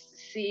you get to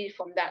see it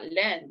from that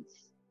lens,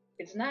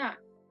 it's not.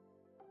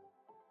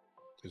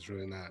 It's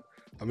really not.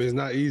 I mean, it's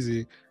not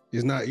easy.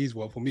 It's not easy.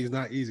 Well, for me, it's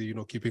not easy,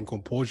 keeping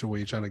composure when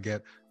you're trying to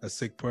get a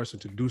sick person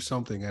to do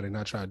something and they're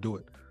not trying to do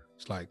it.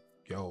 It's like,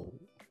 yo,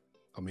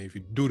 I mean, if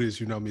you do this,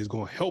 it's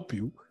going to help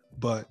you,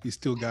 but you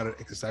still got to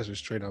exercise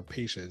restraint on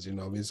patience,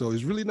 So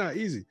it's really not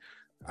easy.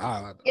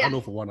 I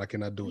know for one, I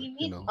cannot do it. You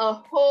need a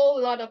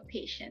whole lot of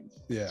patience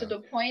to the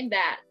point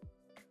that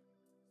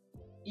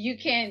you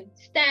can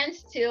stand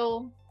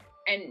still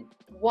and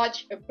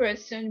watch a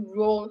person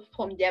roll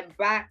from their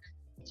back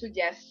to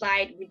their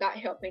side without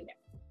helping them.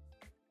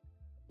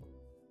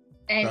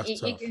 And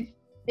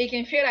it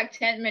can feel like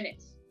 10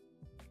 minutes.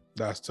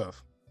 That's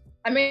tough.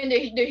 I mean,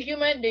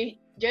 the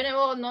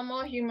general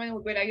normal human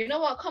would be like, you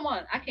know what, come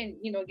on, I can,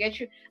 get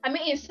you. I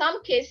mean, in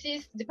some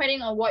cases,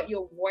 depending on what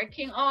you're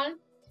working on,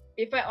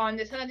 if I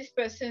understand this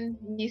person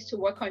needs to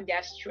work on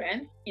their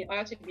strength in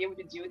order to be able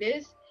to do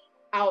this,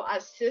 I'll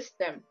assist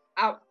them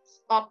out,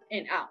 up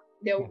and out.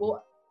 They'll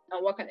go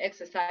and work on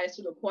exercise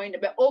to the point.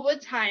 But over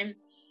time,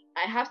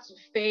 I have to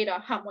fade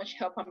on how much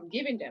help I'm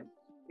giving them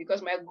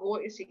because my goal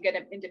is to get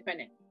them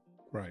independent.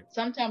 Right.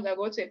 Sometimes I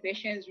go to a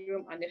patient's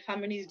room and the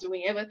family is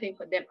doing everything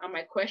for them. And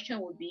my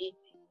question would be,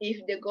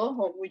 if they go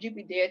home, would you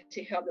be there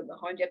to help them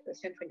 100%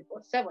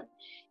 24/7?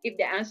 If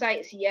the answer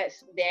is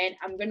yes, then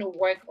I'm going to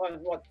work on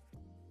what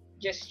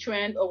just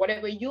strength or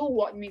whatever you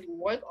want me to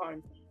work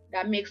on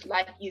that makes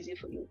life easy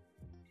for you.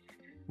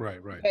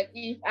 Right. But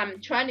if I'm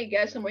trying to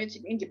get somebody to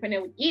be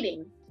independent with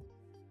eating,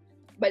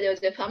 but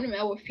there's a family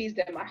member who feeds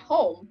them at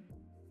home,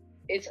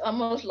 it's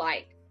almost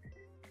like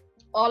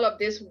all of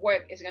this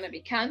work is going to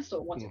be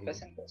canceled once the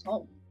person goes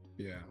home.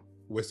 Yeah,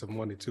 waste of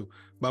money too.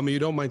 But I mean, you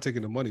don't mind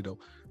taking the money though.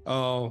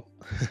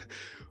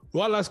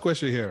 One last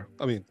question here.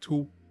 I mean,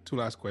 two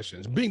last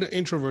questions. Being the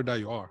introvert that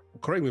you are,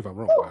 correct me if I'm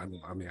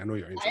wrong. I know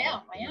you're introvert.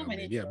 I am an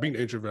introvert. Yeah, being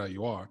the introvert that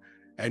you are,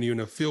 and you're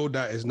in a field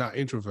that is not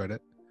introverted,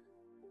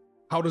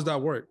 how does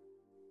that work?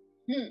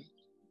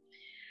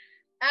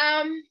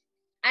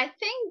 I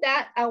think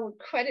that I would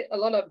credit a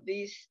lot of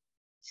this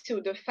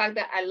to the fact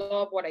that I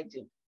love what I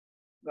do,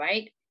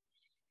 right?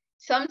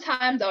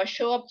 Sometimes I'll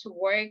show up to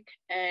work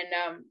and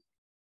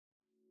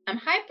I'm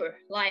hyper.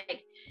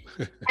 Like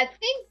I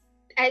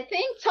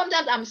think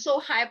sometimes I'm so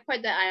hyper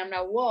that I am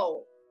like,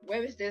 whoa,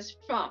 where is this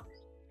from?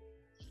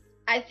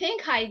 I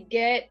think I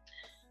get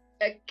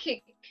a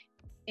kick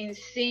in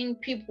seeing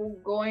people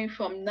going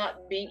from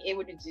not being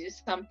able to do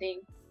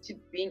something to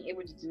being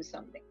able to do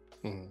something,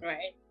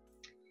 right?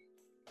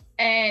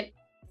 And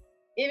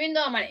even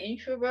though I'm an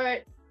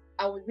introvert,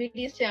 I would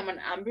really say I'm an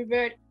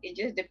ambivert. It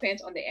just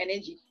depends on the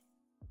energy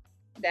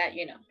that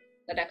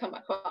that I come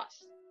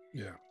across.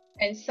 Yeah.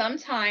 And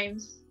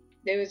sometimes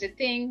there is a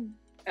thing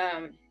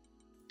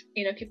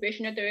in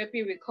occupational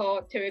therapy we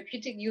call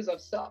therapeutic use of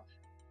self.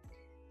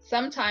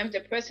 Sometimes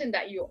the person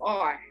that you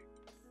are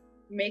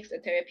makes a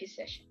therapy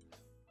session.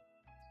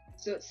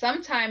 So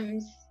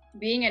sometimes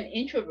being an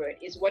introvert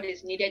is what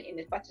is needed in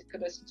a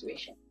particular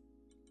situation.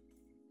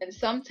 And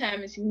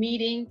sometimes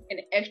meeting an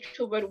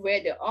extrovert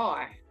where they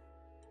are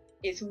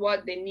is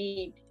what they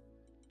need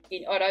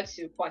in order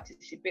to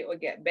participate or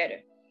get better.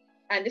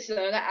 And this is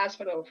another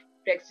aspect of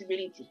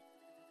flexibility.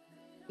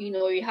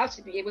 You have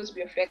to be able to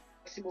be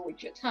flexible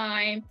with your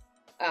time,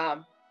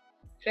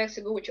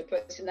 flexible with your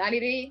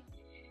personality.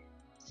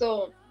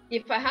 So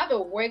if I have a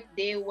work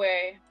day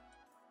where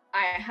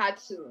I had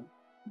to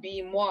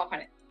be more of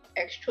an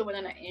extrovert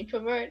than an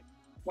introvert,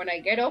 when I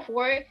get off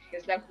work,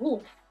 it's like,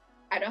 whoo,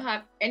 I don't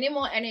have any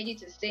more energy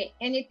to say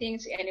anything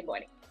to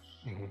anybody.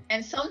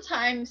 And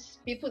sometimes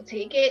people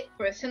take it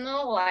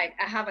personal, like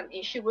I have an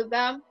issue with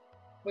them.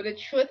 But the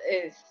truth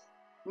is,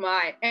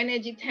 my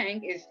energy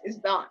tank is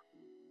done,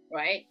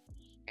 right?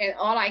 And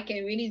all I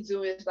can really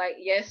do is like,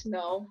 yes,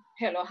 no,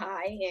 hello,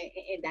 hi,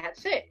 and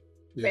that's it.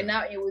 Yeah. But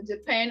now it would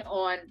depend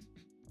on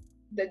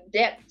the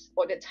depth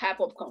or the type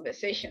of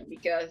conversation,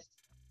 because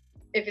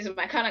if it's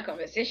my kind of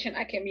conversation,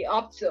 I can be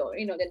up till,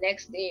 the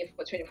next day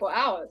for 24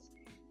 hours.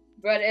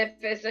 But if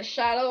it's a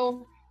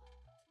shallow,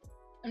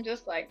 I'm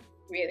just like,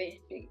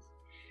 really, please.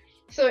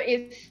 So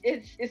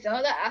it's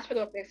another aspect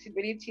of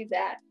flexibility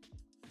that,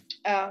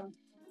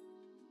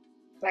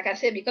 like I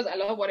said, because I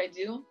love what I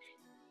do,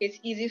 it's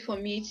easy for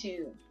me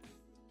to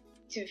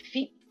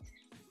fit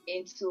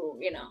into,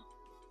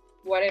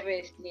 whatever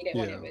is needed,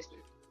 whatever is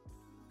needed.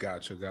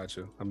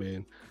 Gotcha. I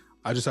mean,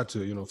 I just had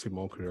to, feel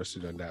more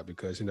curiosity on that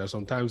because,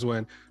 sometimes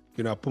when,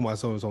 I put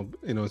myself in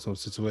some, some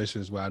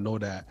situations where I know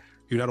that,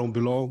 I don't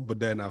belong, but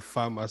then I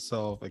find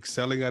myself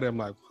excelling at it. I'm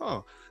like,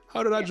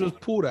 how did I just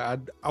pull that?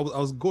 I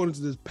was going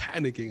into this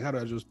panicking. How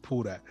did I just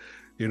pull that?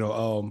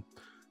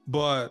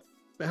 But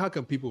man, how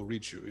can people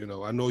reach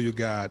you? I know you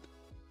got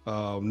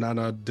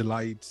Nana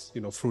Delights,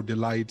 Fruit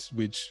Delights,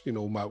 which,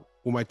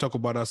 we might talk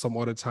about that some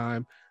other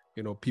time.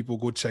 People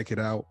go check it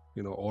out,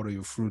 order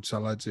your fruit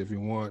salads if you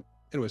want.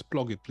 Anyways,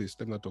 plug it, please.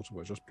 Let me not talk too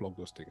much. Just plug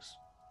those things.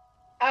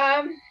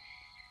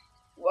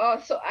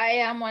 Well, so I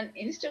am on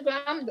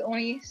Instagram, the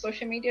only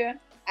social media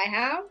I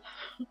have.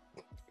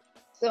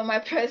 So my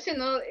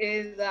personal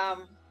is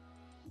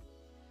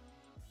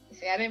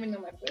see, I don't even know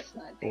my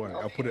personal. All right,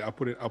 okay.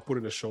 I'll put it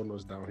in the show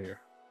notes down here.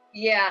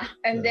 Yeah,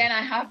 and then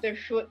I have the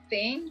fruit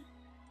thing,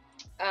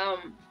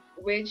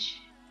 which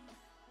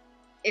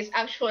is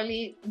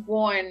actually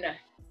born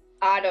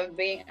out of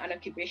being an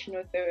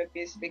occupational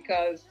therapist,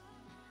 because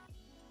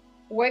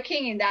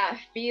working in that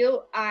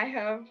field, I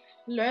have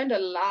learned a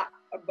lot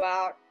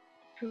about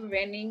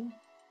preventing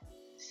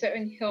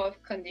certain health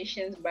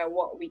conditions by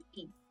what we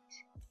eat.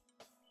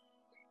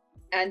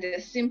 And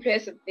the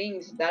simplest of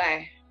things that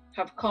I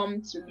have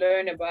come to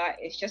learn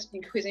about is just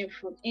increasing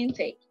fruit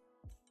intake.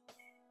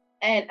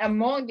 And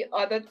among the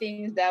other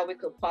things that we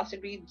could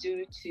possibly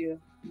do to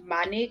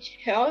manage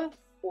health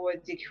or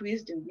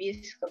decrease the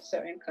risk of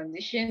certain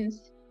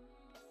conditions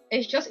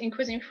is just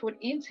increasing fruit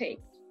intake.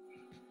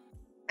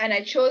 And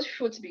I chose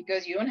fruits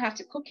because you don't have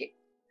to cook it.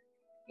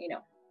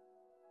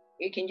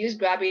 You can just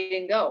grab it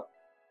and go.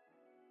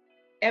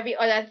 Every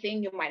other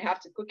thing, you might have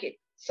to cook it.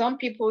 Some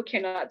people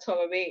cannot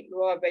tolerate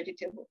raw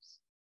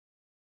vegetables.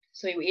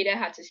 So you either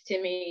have to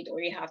steam it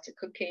or you have to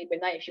cook it.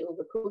 But not if you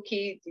overcook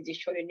it, you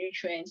destroy the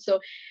nutrients.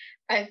 So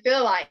I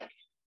feel like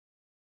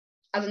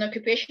as an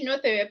occupational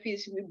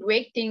therapist, we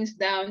break things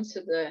down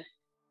to the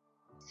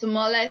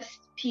smallest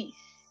piece.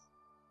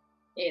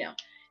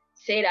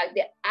 Say that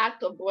the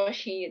act of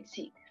brushing your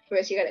teeth.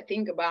 First, you got to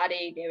think about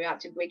it. Then we have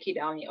to break it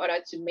down in order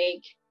to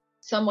make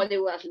somebody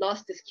who has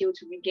lost the skill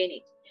to regain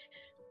it.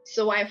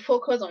 So I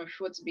focus on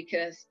fruits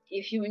because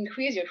if you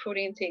increase your fruit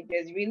intake,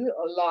 there's really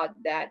a lot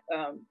that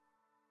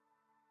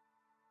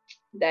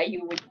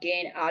you would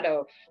gain out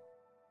of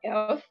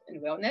health and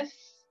wellness,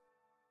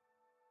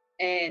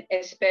 and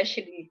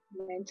especially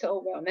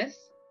mental wellness,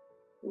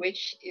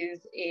 which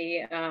is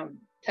a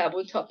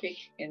taboo topic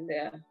in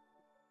the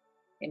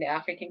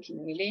African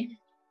community,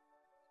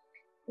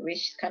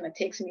 which kind of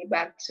takes me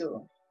back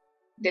to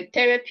the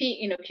therapy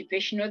in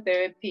occupational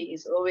therapy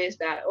is always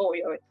that, oh,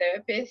 you're a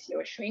therapist,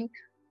 you're a shrink.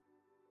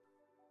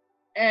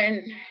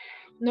 And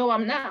no,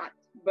 I'm not.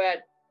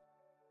 But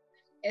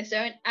a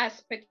certain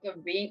aspect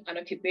of being an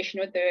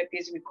occupational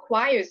therapist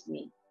requires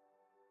me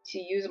to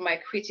use my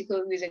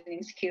critical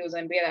reasoning skills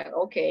and be like,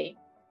 okay,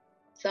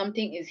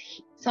 something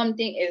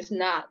is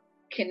not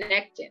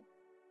connecting,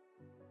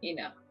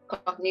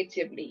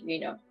 cognitively,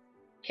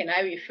 Can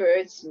I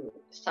refer to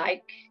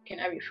psych? Can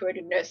I refer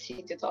to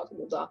nursing to talk to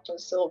the doctor?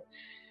 So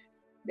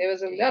there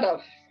was a lot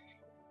of,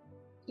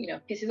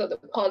 pieces of the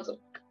puzzle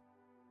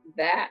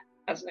that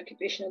as an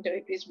occupational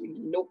therapist we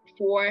look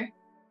for,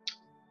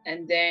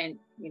 and then,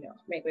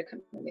 make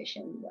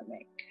recommendations and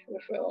make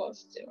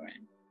referrals to.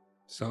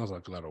 Sounds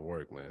like a lot of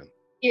work, man.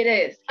 It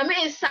is. I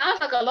mean, it sounds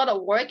like a lot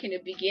of work in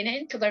the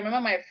beginning, because I remember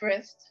my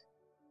first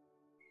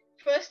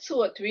 2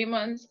 or 3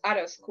 months out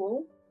of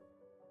school.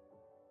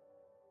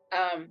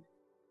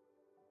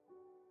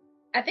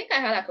 I think I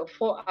had like a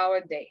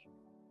 4-hour day,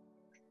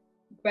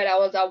 but I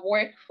was at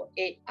work for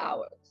 8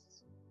 hours.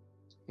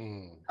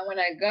 And when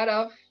I got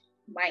off,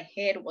 my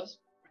head was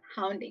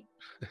pounding.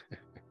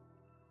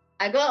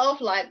 I got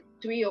off like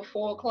 3 or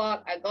 4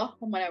 o'clock. I got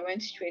home and I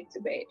went straight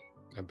to bed.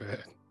 I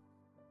bet.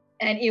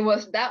 And it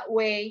was that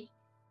way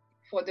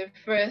for the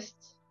first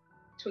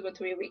 2 to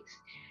 3 weeks,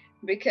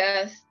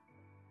 because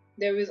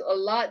there was a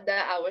lot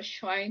that I was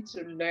trying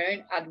to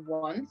learn at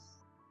once.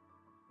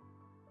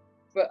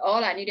 But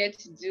all I needed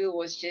to do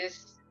was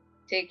just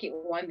take it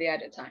one day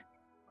at a time.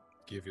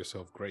 Give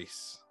yourself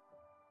grace.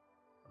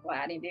 Well,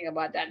 I didn't think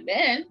about that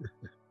then.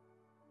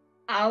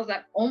 I was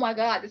like, oh my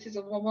God, this is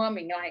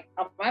overwhelming. Like,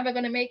 am I ever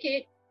going to make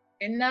it?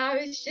 And now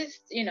it's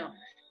just,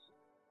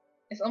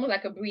 it's almost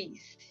like a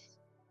breeze.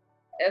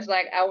 It's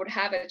like I would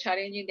have a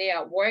challenging day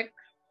at work,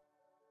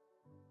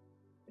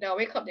 but I'll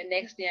wake up the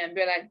next day and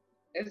be like,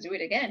 let's do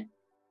it again.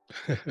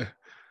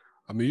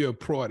 I mean, you're a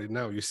pro at it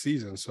now. You're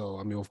seasoned. So,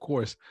 I mean, of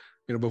course,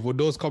 but for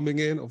those coming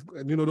in,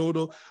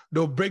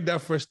 they'll break that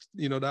first,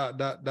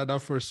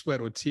 that first sweat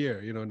or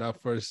tear,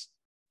 that first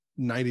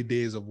 90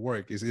 days of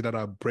work. Is either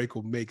a break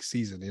or make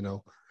season,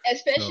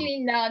 Especially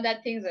now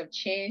that things have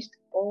changed.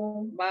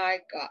 Oh my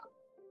God.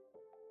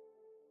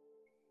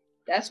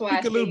 That's why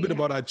Speak a little bit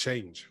about that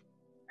change.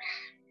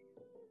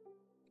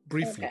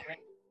 Briefly. Okay.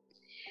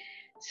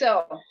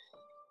 So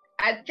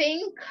I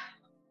think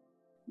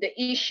the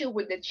issue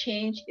with the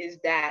change is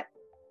that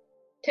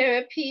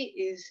therapy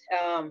is,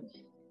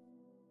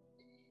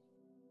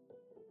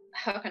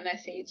 how can I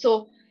say it?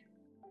 So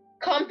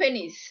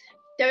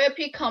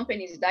therapy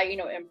companies that,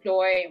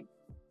 employ,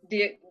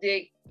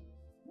 they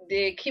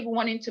keep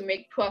wanting to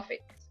make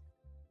profit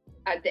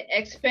at the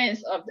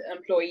expense of the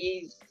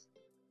employees,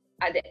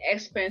 at the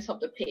expense of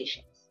the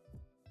patients.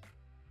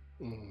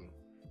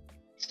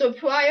 So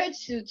prior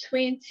to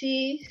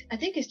I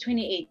think it's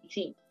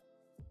 2018,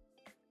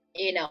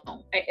 You know,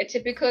 a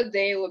typical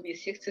day will be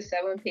 6 to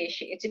 7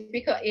 patients. A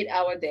typical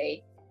 8-hour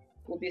day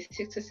will be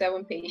 6 to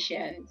 7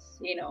 patients,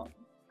 you know,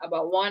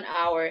 about 1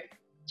 hour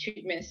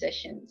treatment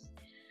sessions.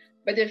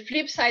 But the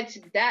flip side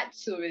to that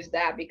too is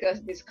that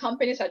because these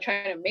companies are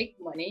trying to make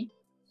money,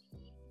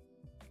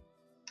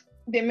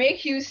 they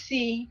make you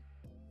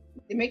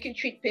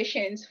treat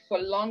patients for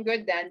longer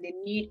than they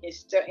need in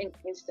certain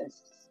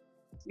instances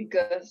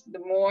because the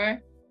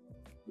more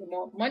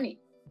money.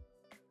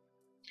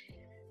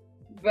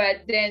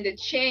 But then it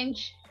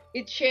changed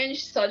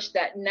such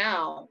that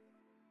now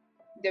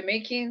they're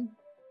making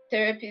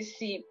therapists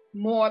see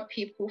more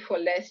people for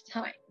less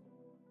time.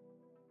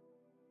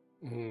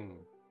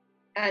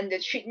 And the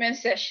treatment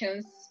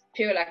sessions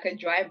feel like a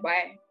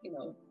drive-by, you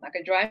know, like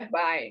a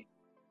drive-by.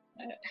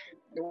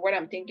 The word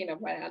I'm thinking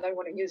of, I don't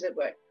want to use it,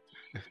 but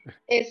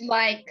it's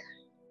like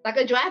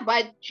a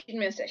drive-by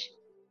treatment session.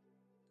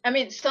 I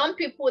mean, some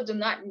people do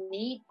not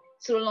need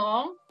too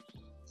long.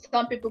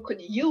 Some people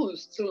could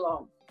use too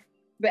long.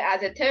 But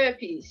as a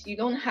therapist, you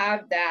don't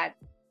have that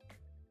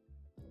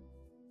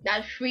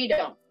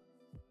freedom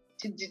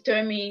to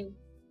determine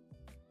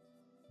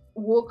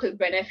who could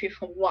benefit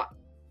from what.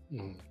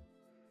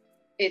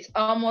 It's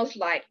almost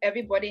like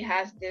everybody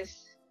has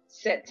this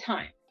set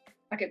time,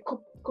 like a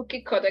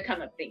cookie cutter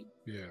kind of thing.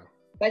 Yeah.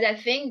 But I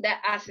think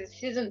that as a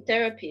seasoned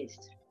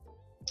therapist,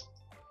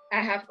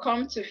 I have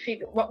come to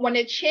figure when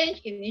the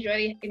change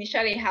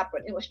initially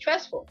happened, it was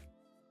stressful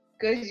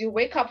because you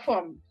wake up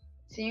from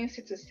seeing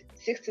 6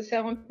 to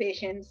 7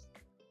 patients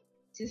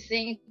to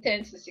seeing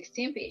 10 to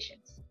 16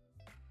 patients.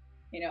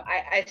 You know,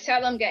 I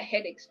seldom get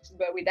headaches,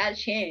 but with that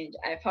change,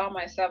 I found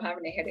myself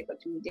having a headache for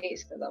 2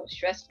 days because I was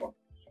stressful.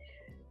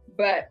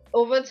 But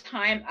over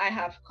time, I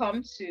have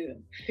come to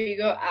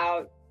figure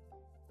out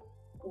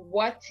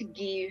what to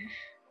give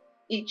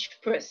each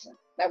person.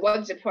 Like,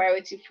 what's the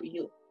priority for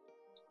you?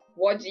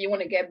 What do you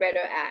want to get better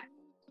at?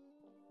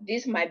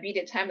 This might be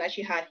the time that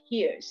you have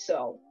here.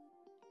 So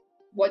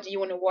what do you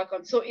want to work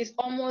on? So it's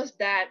almost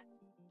that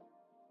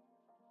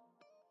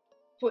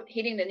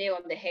hitting the nail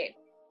on the head,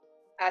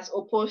 as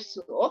opposed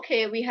to,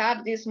 okay, we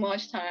have this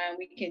much time,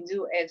 we can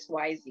do X,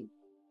 Y, Z.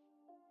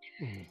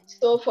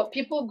 So for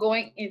people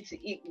going into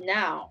it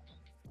now,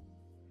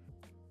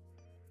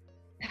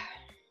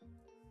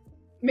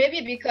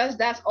 maybe because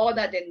that's all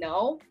that they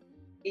know,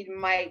 it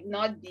might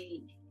not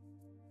be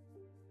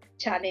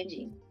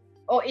challenging.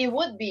 Or it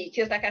would be,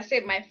 because like I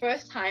said, my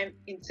first time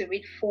into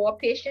it, 4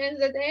 patients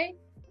a day,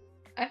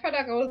 I felt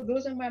like I was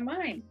losing my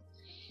mind.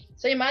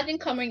 So imagine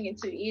coming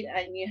into it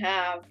and you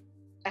have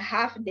a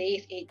half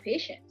day's 8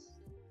 patients.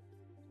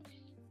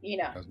 You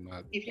know,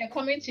 if you're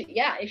coming to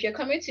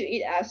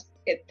it as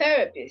a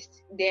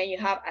therapist, then you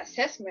have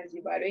assessments,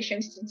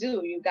 evaluations to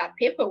do, you got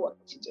paperwork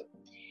to do.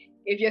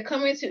 If you're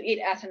coming to it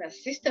as an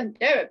assistant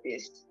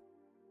therapist,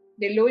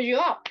 they load you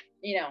up,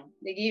 you know,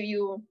 they give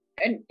you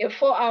a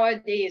 4-hour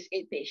day is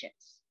 8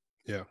 patients.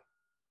 Yeah.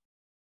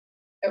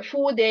 A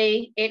full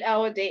day,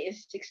 8-hour day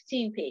is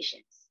 16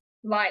 patients.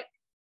 Like,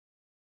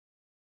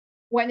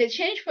 when the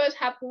change first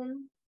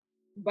happened,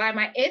 by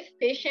my 8th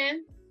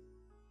patient,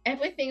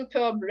 everything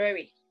felt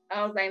blurry.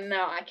 I was like,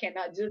 no, I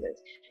cannot do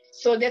this.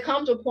 So there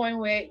comes a point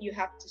where you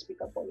have to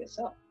speak up for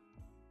yourself.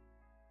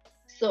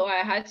 So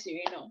I had to,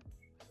 you know,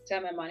 tell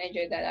my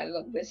manager that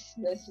look, this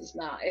is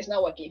it's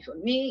not working for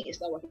me,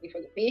 it's not working for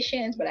the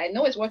patients, but I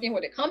know it's working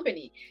for the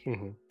company.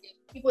 If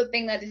people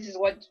think that this is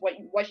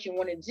what you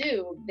want to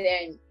do,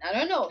 then I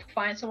don't know,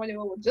 find somebody who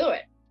will do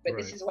it. But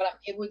This is what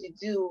I'm able to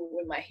do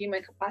with my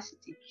human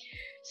capacity.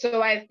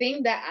 So I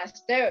think that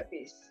as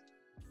therapists,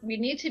 we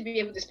need to be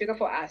able to speak up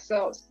for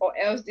ourselves, or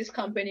else these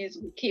companies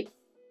will keep,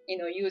 you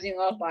know, using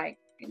us like,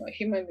 you know,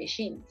 human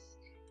machines.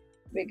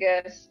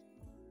 Because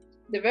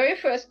the very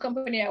first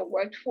company I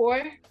worked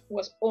for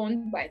was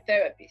owned by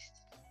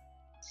therapists.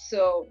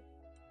 So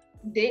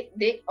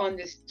they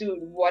understood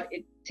what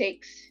it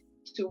takes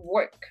to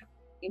work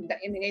in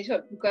the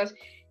nature, because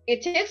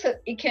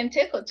it can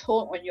take a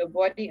toll on your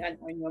body and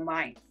on your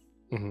mind.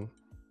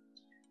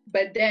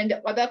 But then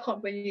the other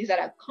companies that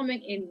are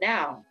coming in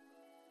now,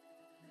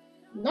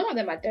 none of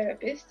them are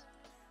therapists.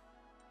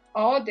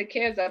 All they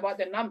care is about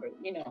the number,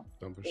 you know.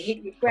 They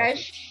hit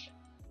refresh,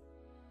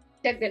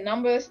 check the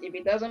numbers. If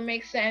it doesn't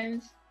make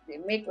sense, they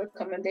make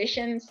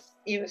recommendations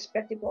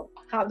irrespective of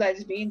how that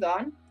is being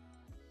done.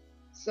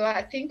 So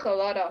I think a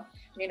lot of,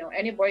 you know,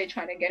 anybody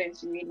trying to get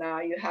into it now,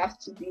 you have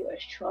to be a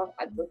strong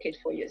advocate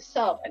for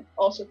yourself and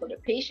also for the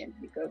patient,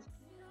 because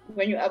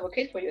when you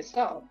advocate for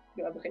yourself,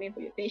 you're advocating for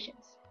your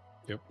patients.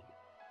 Yep.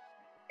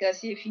 Because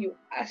if you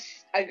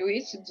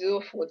agree to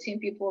do 14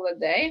 people a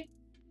day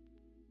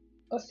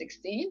or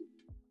 16,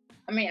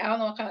 I mean, I don't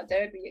know what kind of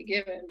therapy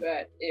you're given,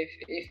 but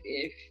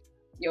if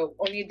you're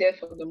only there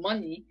for the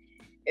money,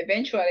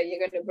 eventually you're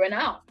going to burn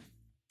out.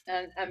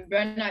 And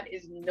burnout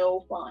is no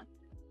fun.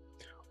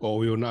 Or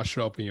we will not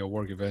show up in your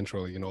work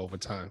eventually, you know, over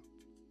time.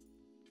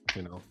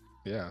 You know,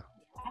 yeah.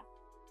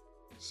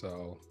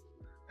 So,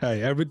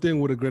 hey, everything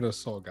with a grain of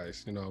salt,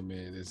 guys. You know what I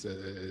mean?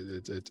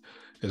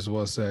 It's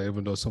what's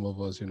even though some of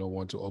us, you know,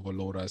 want to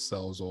overload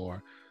ourselves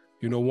or,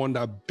 want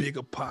that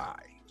bigger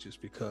pie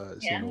just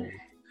because,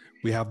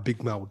 we have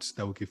big mouths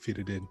that we can fit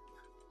it in.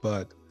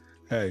 But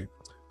hey,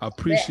 I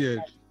appreciate.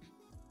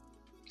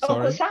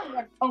 Sorry?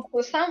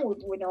 Uncle Sam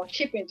would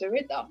chip into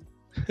it though.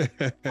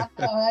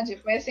 That's the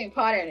first thing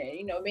part of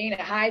it. Being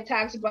a high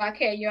tax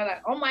bracket, you're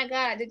like, oh my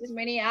God, I did this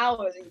many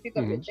hours, and you pick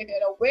up your chicken.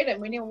 Oh, wait a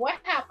minute, what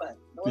happened?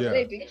 Was it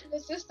a glitch in the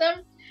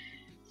system?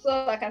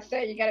 So, like I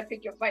said, you gotta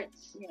pick your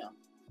fights.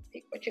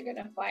 Pick what you're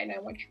gonna fight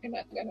and what you're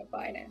not gonna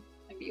fight, and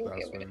be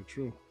okay with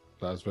it.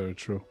 That's very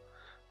true.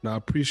 Now, I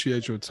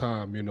appreciate your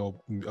time.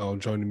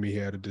 Joining me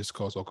here to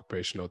discuss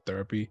occupational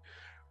therapy.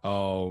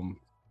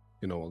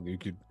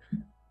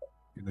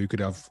 You could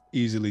have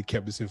easily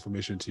kept this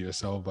information to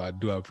yourself, but I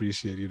do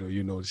appreciate,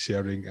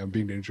 sharing and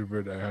being the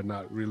introvert that are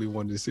not really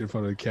wanting to sit in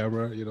front of the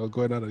camera,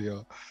 going out of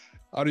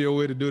your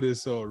way to do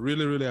this. So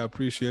really, really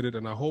appreciate it.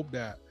 And I hope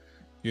that,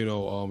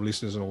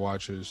 listeners and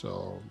watchers,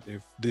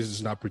 if this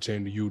is not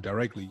pertaining to you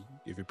directly,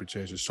 if it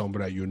pertains to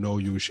somebody that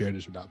you share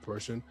this with that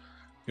person,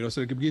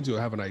 so they can begin to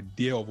have an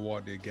idea of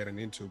what they're getting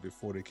into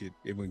before they could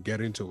even get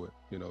into it.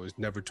 It's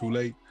never too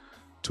late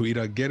to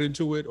either get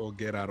into it or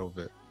get out of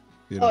it.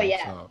 So,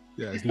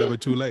 it's never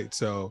too late.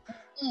 So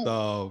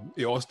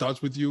it all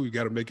starts with you. You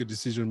got to make a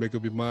decision, make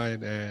up your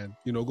mind, and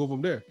go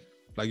from there.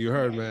 Like you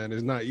heard, man,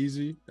 it's not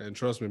easy. And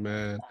trust me,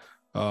 man,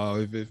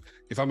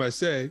 if I might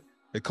say,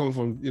 it coming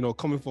from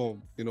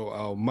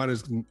mine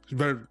is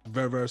very,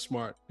 very, very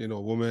smart,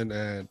 woman,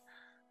 and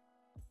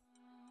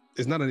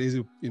it's not an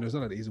easy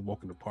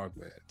walk in the park,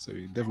 man. So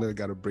you definitely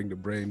got to bring the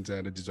brains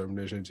and the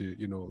determination to,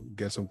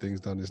 get some things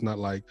done. It's not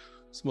like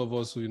some of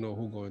us who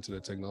go into the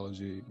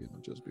technology,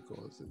 just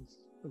because it's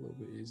a little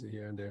bit easy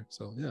here and there.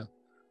 So yeah.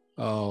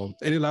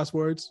 Any last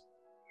words?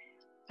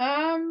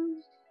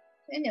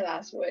 Any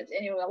last words?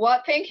 Anyway,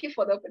 well, thank you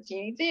for the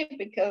opportunity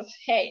because,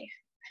 hey,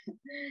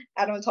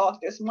 I don't talk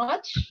this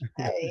much.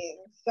 I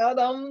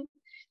seldom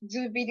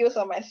do videos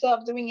of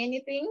myself doing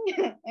anything.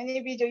 Any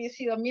video you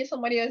see of me,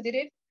 somebody else did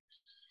it.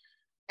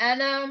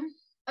 And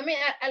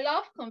I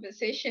love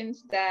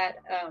conversations that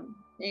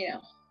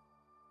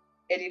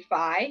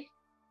edify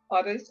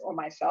others or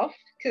myself,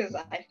 because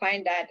I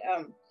find that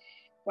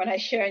when I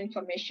share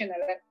information,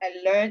 I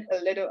learn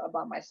a little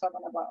about myself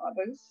and about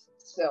others.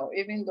 So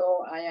even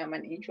though I am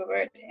an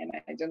introvert and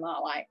I do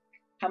not like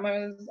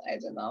cameras, I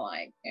do not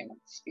like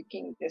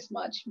speaking this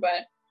much,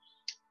 but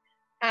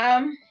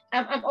I'm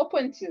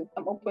open to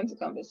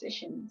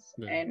conversations,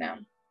 and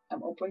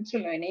I'm open to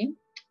learning.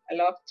 I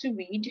love to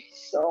read,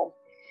 so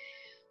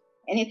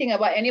anything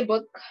about any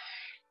book,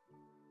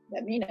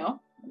 let me know.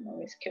 I'm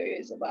always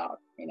curious about,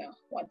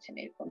 what's in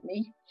it for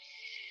me.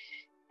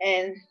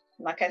 And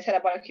like I said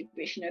about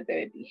occupational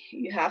therapy,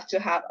 you have to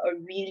have a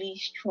really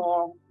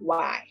strong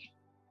why.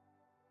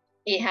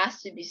 It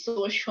has to be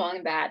so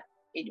strong that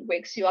it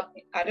wakes you up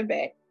out of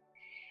bed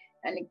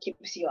and it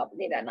keeps you up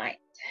late at night,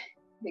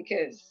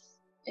 because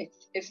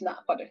it's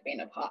not for the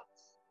faint of heart.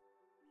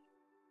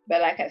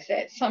 But like I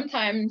said,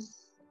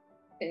 sometimes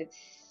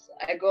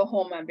I go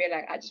home and be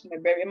like, I just want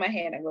to bury my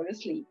head and go to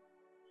sleep.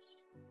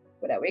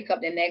 But I wake up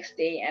the next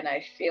day and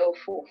I feel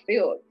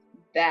fulfilled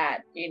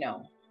that,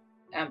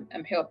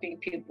 I'm helping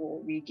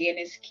people regain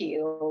a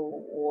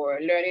skill or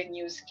learn a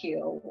new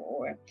skill,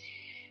 or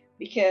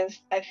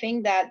because I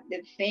think that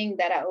the thing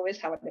that I always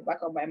have at the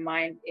back of my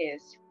mind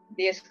is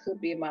this could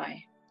be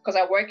because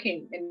I work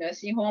in a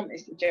nursing home.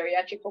 It's the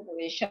geriatric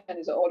population,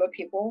 it's older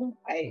people.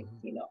 I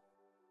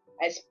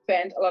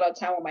spend a lot of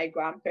time with my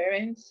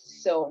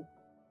grandparents. So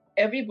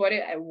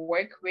everybody I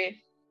work with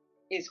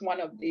is one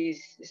of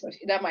these. It's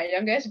either my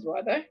youngest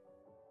brother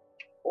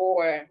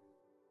or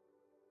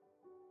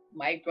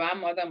my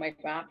grandmother, my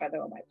grandfather,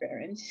 or my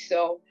parents.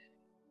 So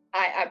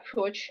I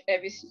approach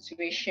every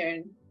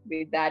situation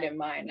with that in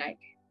mind. Like,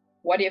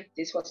 what if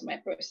this was my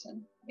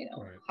person?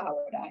 Right. How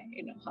would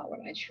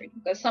I treat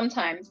them? Because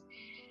sometimes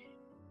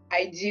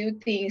I do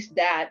things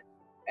that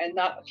are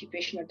not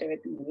occupational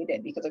therapy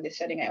related because of the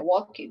setting I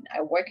work in.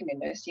 I work in a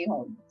nursing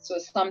home. So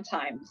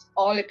sometimes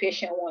all the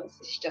patient wants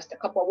is just a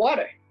cup of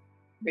water.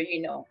 But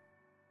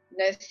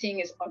nursing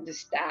is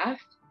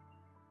understaffed.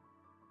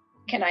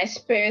 Can I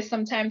spare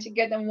some time to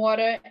get them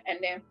water and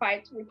then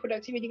fight with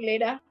productivity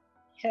later?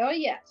 Hell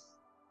yes.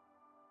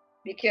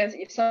 Because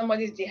if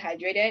somebody's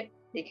dehydrated,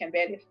 they can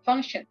barely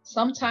function.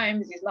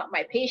 Sometimes it's not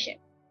my patient,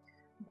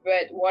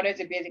 but water is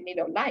a basic need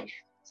of life.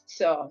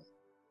 So,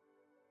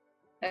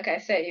 like I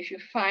said, if you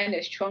find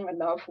a strong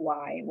enough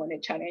why when the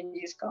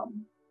challenges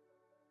come,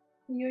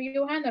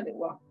 you handle it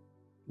well.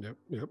 Yep.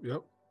 Yeah.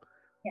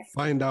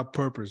 Find that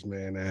purpose,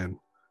 man,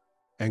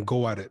 and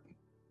go at it.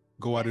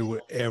 Go at it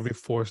with every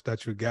force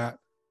that you got.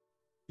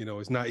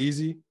 It's not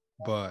easy,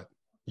 but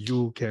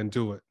you can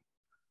do it.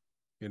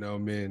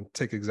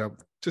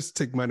 Just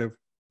take mine,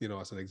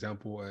 as an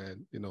example,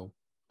 and,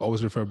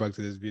 always refer back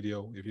to this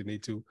video if you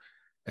need to,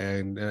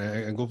 and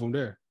go from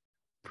there.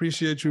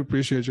 Appreciate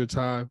your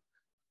time.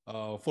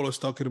 Follow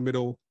Stuck in the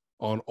Middle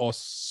on all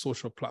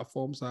social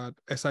platforms at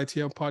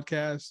SITM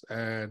Podcast,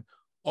 and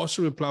all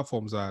streaming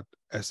platforms at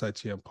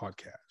SITM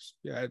Podcast.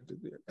 Yeah,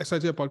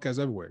 SITM Podcast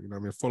everywhere. You know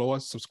what I mean? Follow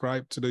us,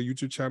 subscribe to the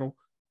YouTube channel,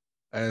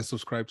 and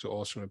subscribe to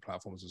all streaming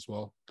platforms as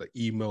well. The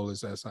email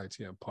is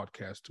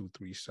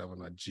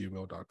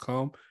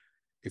sitmpodcast237@gmail.com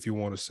if you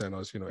want to send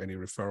us, any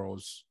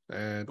referrals.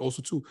 And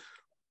also too,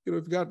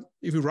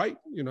 if you write,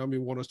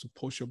 want us to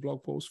post your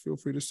blog posts, feel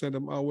free to send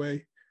them our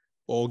way,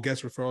 or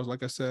guest referrals,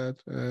 like I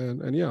said.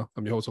 And yeah,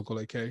 I'm your host, Uncle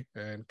AK,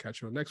 and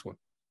catch you on the next one.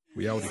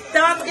 We out here.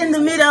 Stuck in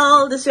the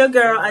Middle. This is your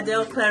girl,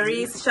 Adele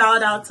Clarice.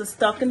 Shout out to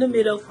Stuck in the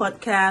Middle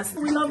podcast.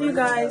 We love you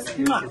guys.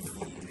 Mwah.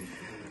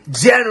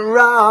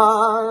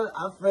 General,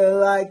 I feel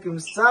like I'm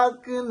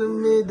stuck in the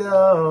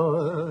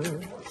middle.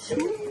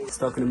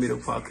 Stuck in the Middle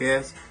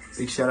podcast.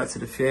 Big shout out to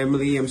the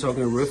family. I'm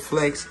talking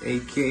Reflex,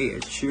 AK,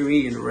 and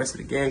Chewy, and the rest of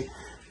the gang.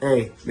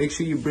 Hey, make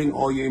sure you bring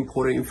all your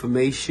important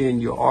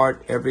information, your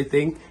art,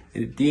 everything.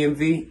 In the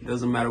DMV,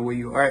 doesn't matter where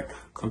you are,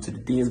 come to the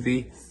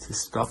DMV to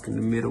Stuck in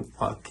the Middle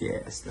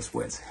podcast. That's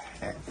where it's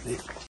happening.